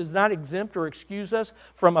Christ alone does not exempt or excuse us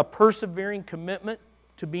from a persevering commitment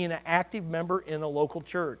to being an active member in a local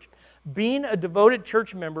church. Being a devoted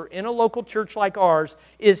church member in a local church like ours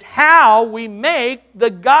is how we make the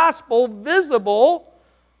gospel visible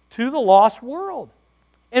to the lost world.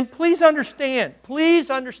 And please understand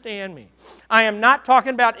me. I am not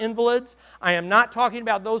talking about invalids. I am not talking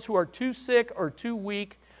about those who are too sick or too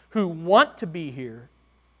weak, who want to be here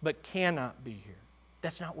but cannot be here.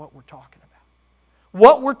 That's not what we're talking about.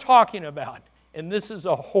 What we're talking about, and this is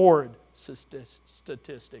a horrid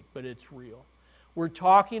statistic, but it's real. We're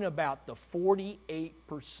talking about the 48%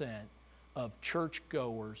 of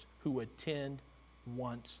churchgoers who attend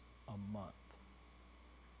once a month.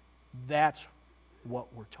 That's what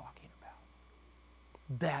we're talking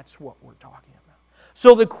about. That's what we're talking about.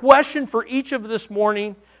 So the question for each of this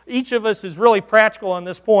morning, each of us is really practical on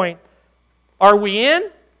this point. Are we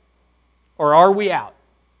in or are we out?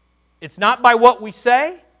 It's not by what we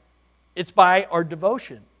say, it's by our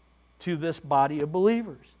devotion to this body of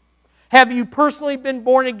believers. Have you personally been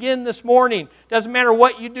born again this morning? Doesn't matter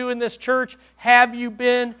what you do in this church. Have you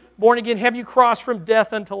been born again? Have you crossed from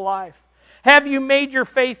death unto life? Have you made your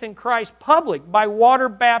faith in Christ public by water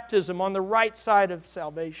baptism on the right side of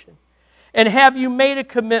salvation? And have you made a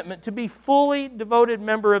commitment to be fully devoted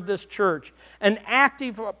member of this church, an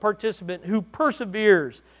active participant who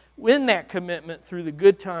perseveres in that commitment through the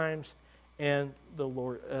good times and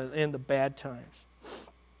the bad times?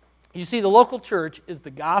 You see, the local church is the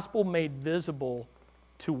gospel made visible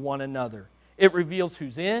to one another. It reveals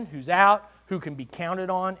who's in, who's out, who can be counted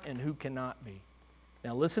on, and who cannot be.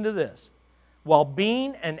 Now listen to this. While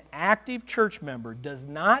being an active church member does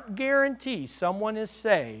not guarantee someone is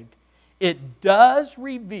saved, it does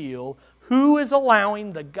reveal who is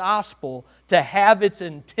allowing the gospel to have its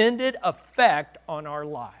intended effect on our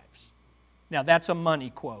lives. Now that's a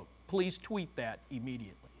money quote. Please tweet that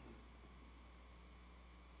immediately.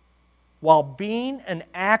 while being an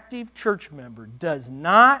active church member does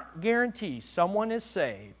not guarantee someone is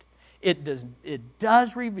saved, it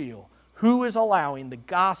does reveal who is allowing the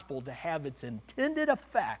gospel to have its intended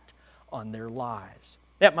effect on their lives.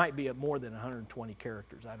 That might be at more than 120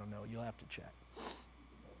 characters. I don't know. You'll have to check.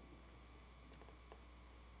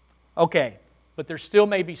 Okay, but there still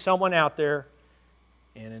may be someone out there,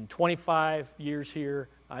 and in 25 years here,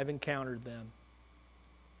 I've encountered them,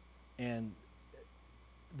 and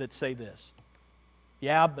that say this: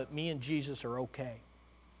 yeah, but me and Jesus are okay.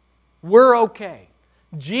 We're okay.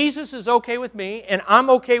 Jesus is okay with me, and I'm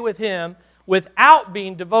okay with him without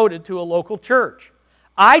being devoted to a local church.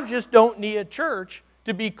 I just don't need a church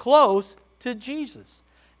to be close to Jesus.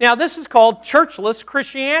 Now, this is called churchless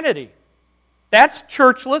Christianity. That's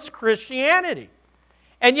churchless Christianity.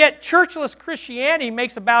 And yet, churchless Christianity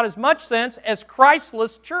makes about as much sense as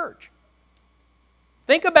Christless church.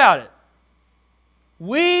 Think about it.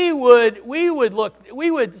 We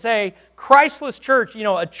would say Christless church,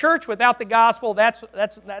 a church without the gospel,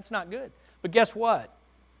 that's not good. But guess what?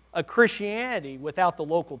 A Christianity without the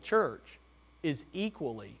local church is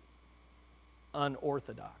equally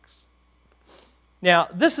unorthodox. Now,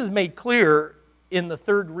 this is made clear in the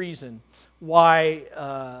third reason why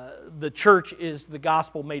the church is the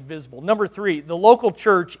gospel made visible. Number 3, the local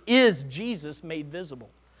church is Jesus made visible.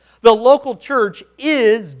 The local church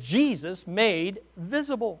is Jesus made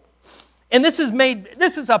visible. And this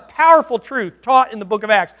is a powerful truth taught in the book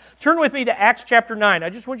of Acts. Turn with me to Acts chapter 9. I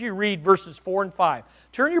just want you to read verses 4 and 5.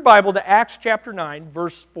 Turn your Bible to Acts chapter 9,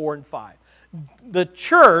 verse 4 and 5. The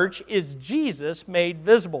church is Jesus made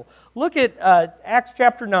visible. Look at Acts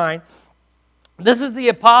chapter 9. This is the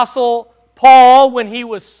apostle Paul when he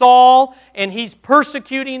was Saul, and he's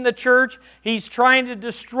persecuting the church. He's trying to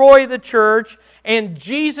destroy the church, and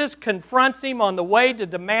Jesus confronts him on the way to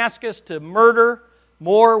Damascus to murder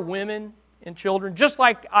more women and children, just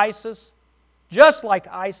like ISIS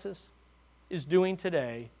is doing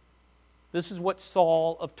today. This is what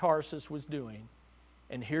Saul of Tarsus was doing,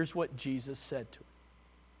 and here's what Jesus said to him.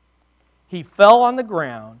 He fell on the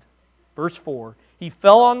ground, verse 4, he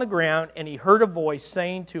fell on the ground, and he heard a voice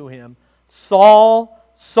saying to him, Saul,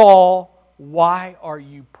 Saul, why are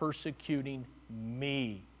you persecuting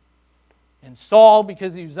me? And Saul,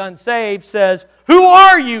 because he was unsaved, says, Who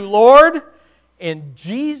are you, Lord? And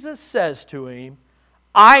Jesus says to him,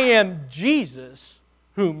 I am Jesus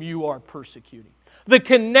whom you are persecuting. The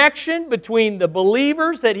connection between the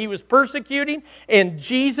believers that he was persecuting and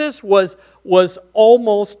Jesus was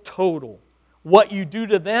almost total. What you do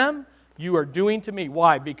to them, you are doing to me.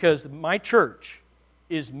 Why? Because my church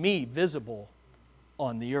is me visible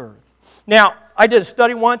on the earth. Now, I did a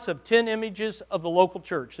study once of 10 images of the local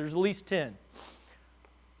church. There's at least 10.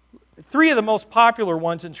 3 of the most popular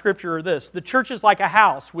ones in Scripture are this. The church is like a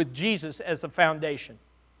house with Jesus as a foundation.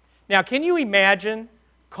 Now, can you imagine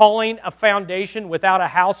calling a foundation without a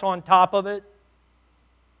house on top of it?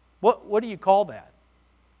 What do you call that?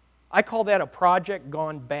 I call that a project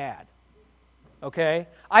gone bad. Okay?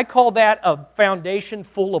 I call that a foundation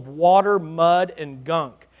full of water, mud, and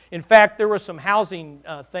gunk. In fact, there were some housing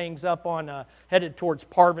things up on headed towards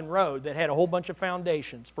Parvin Road that had a whole bunch of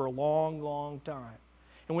foundations for a long, long time.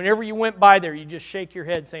 And whenever you went by there, you just shake your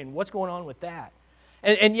head saying, what's going on with that?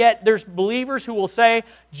 And yet there's believers who will say,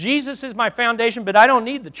 Jesus is my foundation, but I don't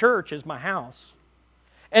need the church as my house.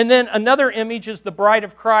 And then another image is the bride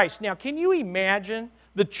of Christ. Now, can you imagine?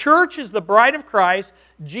 The church is the bride of Christ.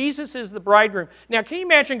 Jesus is the bridegroom. Now, can you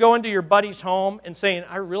imagine going to your buddy's home and saying,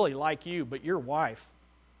 I really like you, but your wife,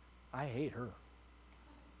 I hate her.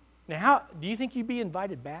 Now, do you think you'd be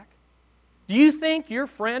invited back? Do you think your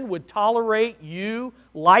friend would tolerate you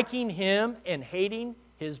liking him and hating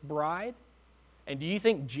his bride? And do you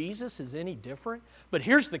think Jesus is any different? But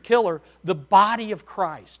here's the killer, the body of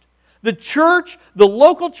Christ. The church, the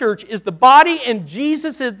local church, is the body and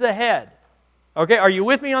Jesus is the head. Okay, are you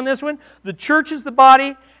with me on this one? The church is the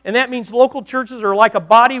body, and that means local churches are like a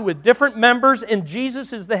body with different members, and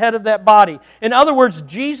Jesus is the head of that body. In other words,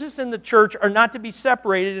 Jesus and the church are not to be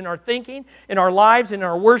separated in our thinking, in our lives, in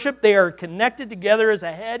our worship. They are connected together as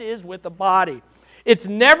a head is with the body. It's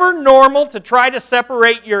never normal to try to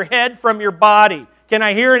separate your head from your body. Can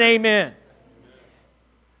I hear an amen?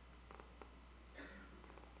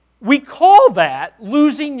 We call that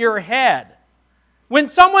losing your head. When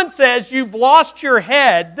someone says you've lost your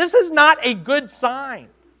head, this is not a good sign,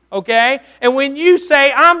 okay? And when you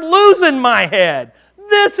say, I'm losing my head,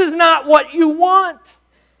 this is not what you want.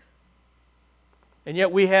 And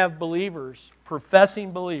yet we have believers,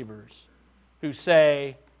 professing believers, who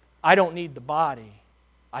say, I don't need the body,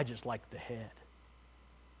 I just like the head.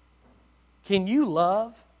 Can you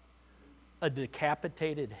love a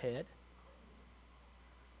decapitated head?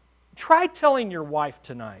 Try telling your wife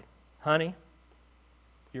tonight, honey,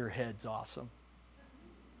 your head's awesome.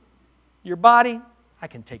 Your body, I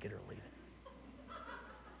can take it or leave it.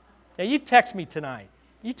 Now you text me tonight.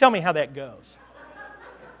 You tell me how that goes.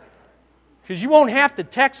 Because you won't have to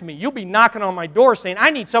text me. You'll be knocking on my door saying, I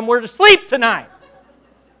need somewhere to sleep tonight.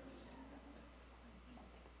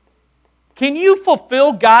 Can you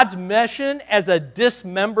fulfill God's mission as a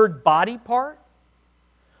dismembered body part?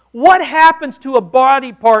 What happens to a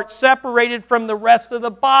body part separated from the rest of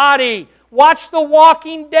the body? Watch The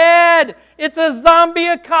Walking Dead. It's a zombie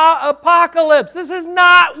apocalypse. This is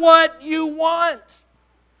not what you want.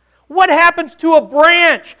 What happens to a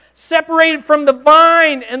branch separated from the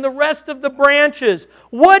vine and the rest of the branches?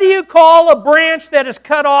 What do you call a branch that is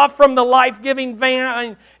cut off from the life-giving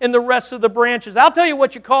vine and the rest of the branches? I'll tell you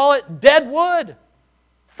what you call it: dead wood,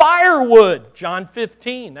 firewood. John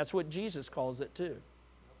 15, that's what Jesus calls it too.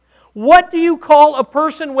 What do you call a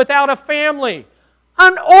person without a family?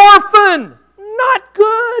 An orphan. Not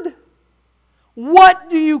good. What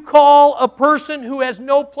do you call a person who has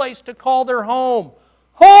no place to call their home?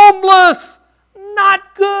 Homeless.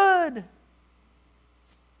 Not good.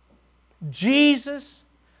 Jesus,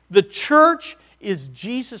 the church, is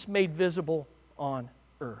Jesus made visible on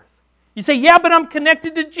earth. You say, yeah, but I'm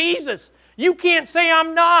connected to Jesus. You can't say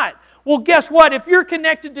I'm not. Well, guess what? If you're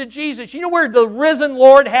connected to Jesus, you know where the risen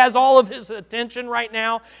Lord has all of His attention right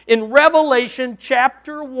now? In Revelation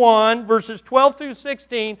chapter 1, verses 12 through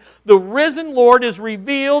 16, the risen Lord is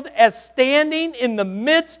revealed as standing in the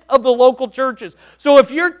midst of the local churches. So if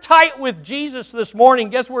you're tight with Jesus this morning,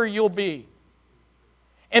 guess where you'll be?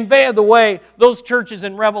 And by the way, those churches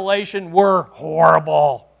in Revelation were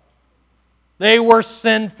horrible. They were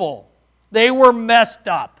sinful. They were messed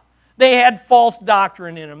up. They had false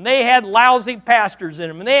doctrine in them. They had lousy pastors in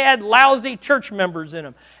them. And they had lousy church members in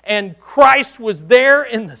them. And Christ was there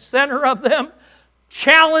in the center of them,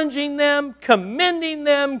 challenging them, commending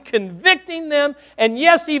them, convicting them, and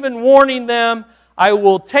yes, even warning them, I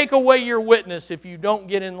will take away your witness if you don't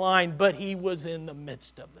get in line. But He was in the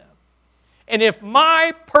midst of them. And if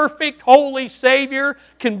my perfect, holy Savior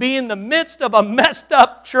can be in the midst of a messed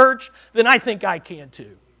up church, then I think I can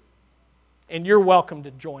too. And you're welcome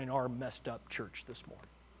to join our messed up church this morning.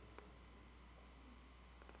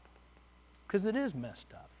 Because it is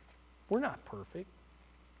messed up. We're not perfect.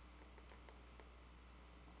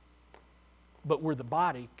 But we're the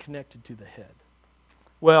body connected to the head.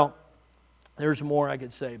 Well, there's more I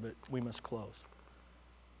could say, but we must close.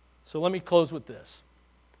 So let me close with this.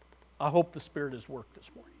 I hope the Spirit has worked this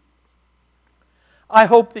morning. I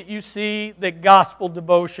hope that you see that gospel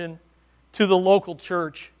devotion to the local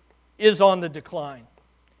church is on the decline.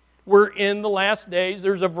 We're in the last days.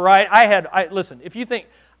 There's a variety. Listen, if you think,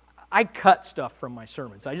 I cut stuff from my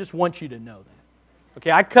sermons. I just want you to know that.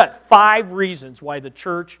 Okay, I cut 5 reasons why the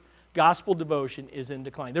church gospel devotion is in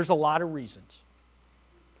decline. There's a lot of reasons.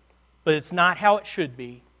 But it's not how it should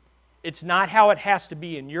be. It's not how it has to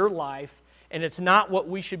be in your life. And it's not what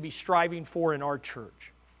we should be striving for in our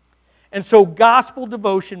church. And so gospel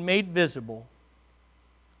devotion made visible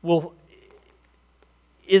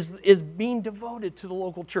is being devoted to the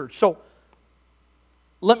local church. So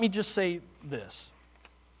let me just say this.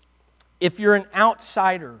 If you're an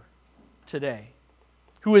outsider today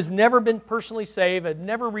who has never been personally saved, had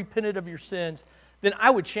never repented of your sins, then I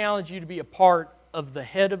would challenge you to be a part of the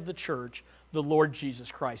head of the church, the Lord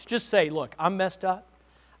Jesus Christ. Just say, look, I'm messed up.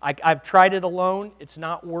 I've tried it alone. It's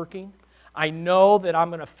not working. I know that I'm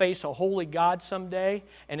going to face a holy God someday,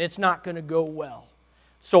 and it's not going to go well.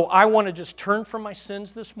 So I want to just turn from my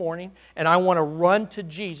sins this morning, and I want to run to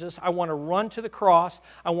Jesus. I want to run to the cross.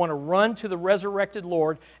 I want to run to the resurrected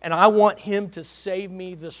Lord, and I want Him to save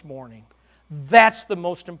me this morning. That's the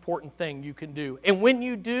most important thing you can do. And when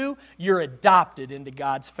you do, you're adopted into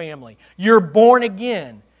God's family. You're born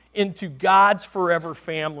again into God's forever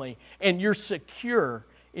family, and you're secure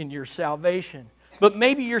in your salvation. But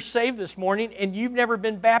maybe you're saved this morning and you've never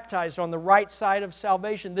been baptized on the right side of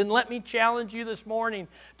salvation. Then let me challenge you this morning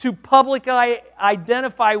to publicly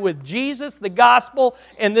identify with Jesus, the gospel,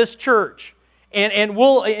 and this church.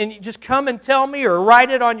 And just come and tell me, or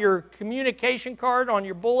write it on your communication card, on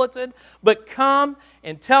your bulletin. But come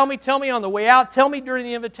and tell me on the way out. Tell me during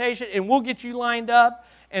the invitation, and we'll get you lined up,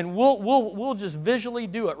 and we'll just visually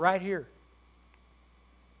do it right here.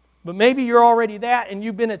 But maybe you're already that, and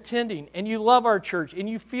you've been attending, and you love our church, and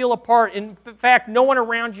you feel a part. In fact, no one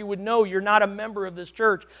around you would know you're not a member of this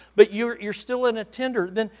church, but you're still an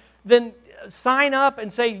attender. Then sign up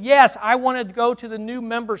and say, yes, I want to go to the new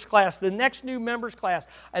members class, the next new members class,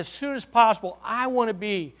 as soon as possible. I want to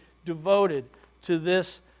be devoted to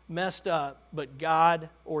this messed up but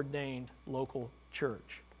God-ordained local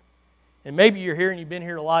church. And maybe you're here and you've been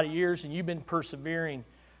here a lot of years and you've been persevering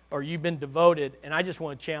or you've been devoted, and I just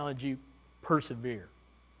want to challenge you, persevere.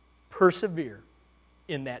 Persevere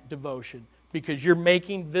in that devotion because you're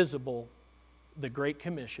making visible the Great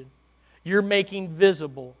Commission. You're making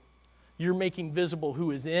visible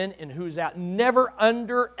who is in and who is out. Never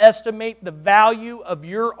underestimate the value of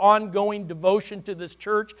your ongoing devotion to this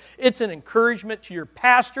church. It's an encouragement to your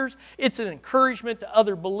pastors. It's an encouragement to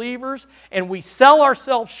other believers. And we sell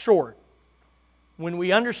ourselves short when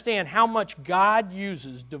we understand how much God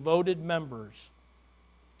uses devoted members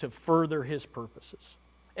to further His purposes.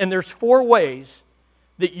 And there's 4 ways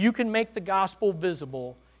that you can make the gospel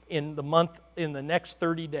visible in the next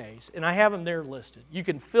 30 days. And I have them there listed. You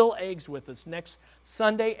can fill eggs with us next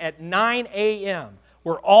Sunday at 9 a.m.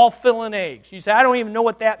 We're all filling eggs. You say, I don't even know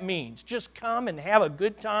what that means. Just come and have a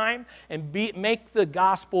good time and make the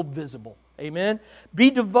gospel visible. Amen? Be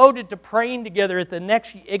devoted to praying together at the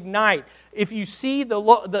next Ignite. If you see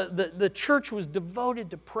the church was devoted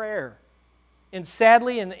to prayer, and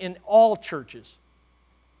sadly in all churches,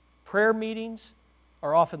 prayer meetings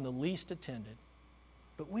are often the least attended.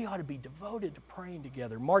 But we ought to be devoted to praying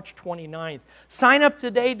together. March 29th. Sign up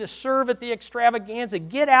today to serve at the extravaganza.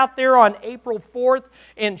 Get out there on April 4th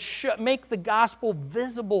and make the gospel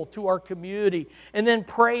visible to our community. And then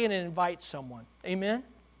pray and invite someone. Amen?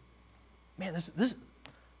 Man, this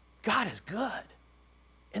God is good.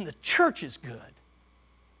 And the church is good.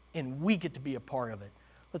 And we get to be a part of it.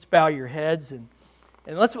 Let's bow your heads and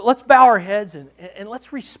let's bow our heads and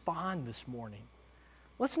let's respond this morning.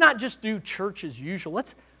 Let's not just do church as usual.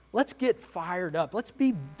 Let's get fired up. Let's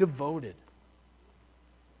be devoted.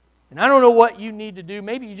 And I don't know what you need to do.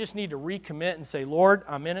 Maybe you just need to recommit and say, Lord,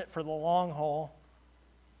 I'm in it for the long haul.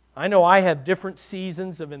 I know I have different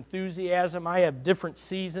seasons of enthusiasm. I have different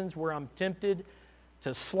seasons where I'm tempted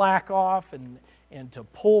to slack off and to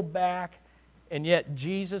pull back. And yet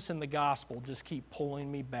Jesus and the gospel just keep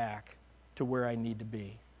pulling me back to where I need to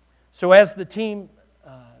be. So as the team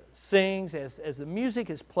sings, as the music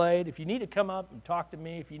is played, if you need to come up and talk to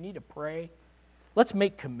me, if you need to pray, let's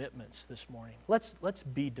make commitments this morning. Let's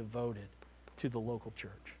be devoted to the local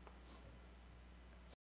church.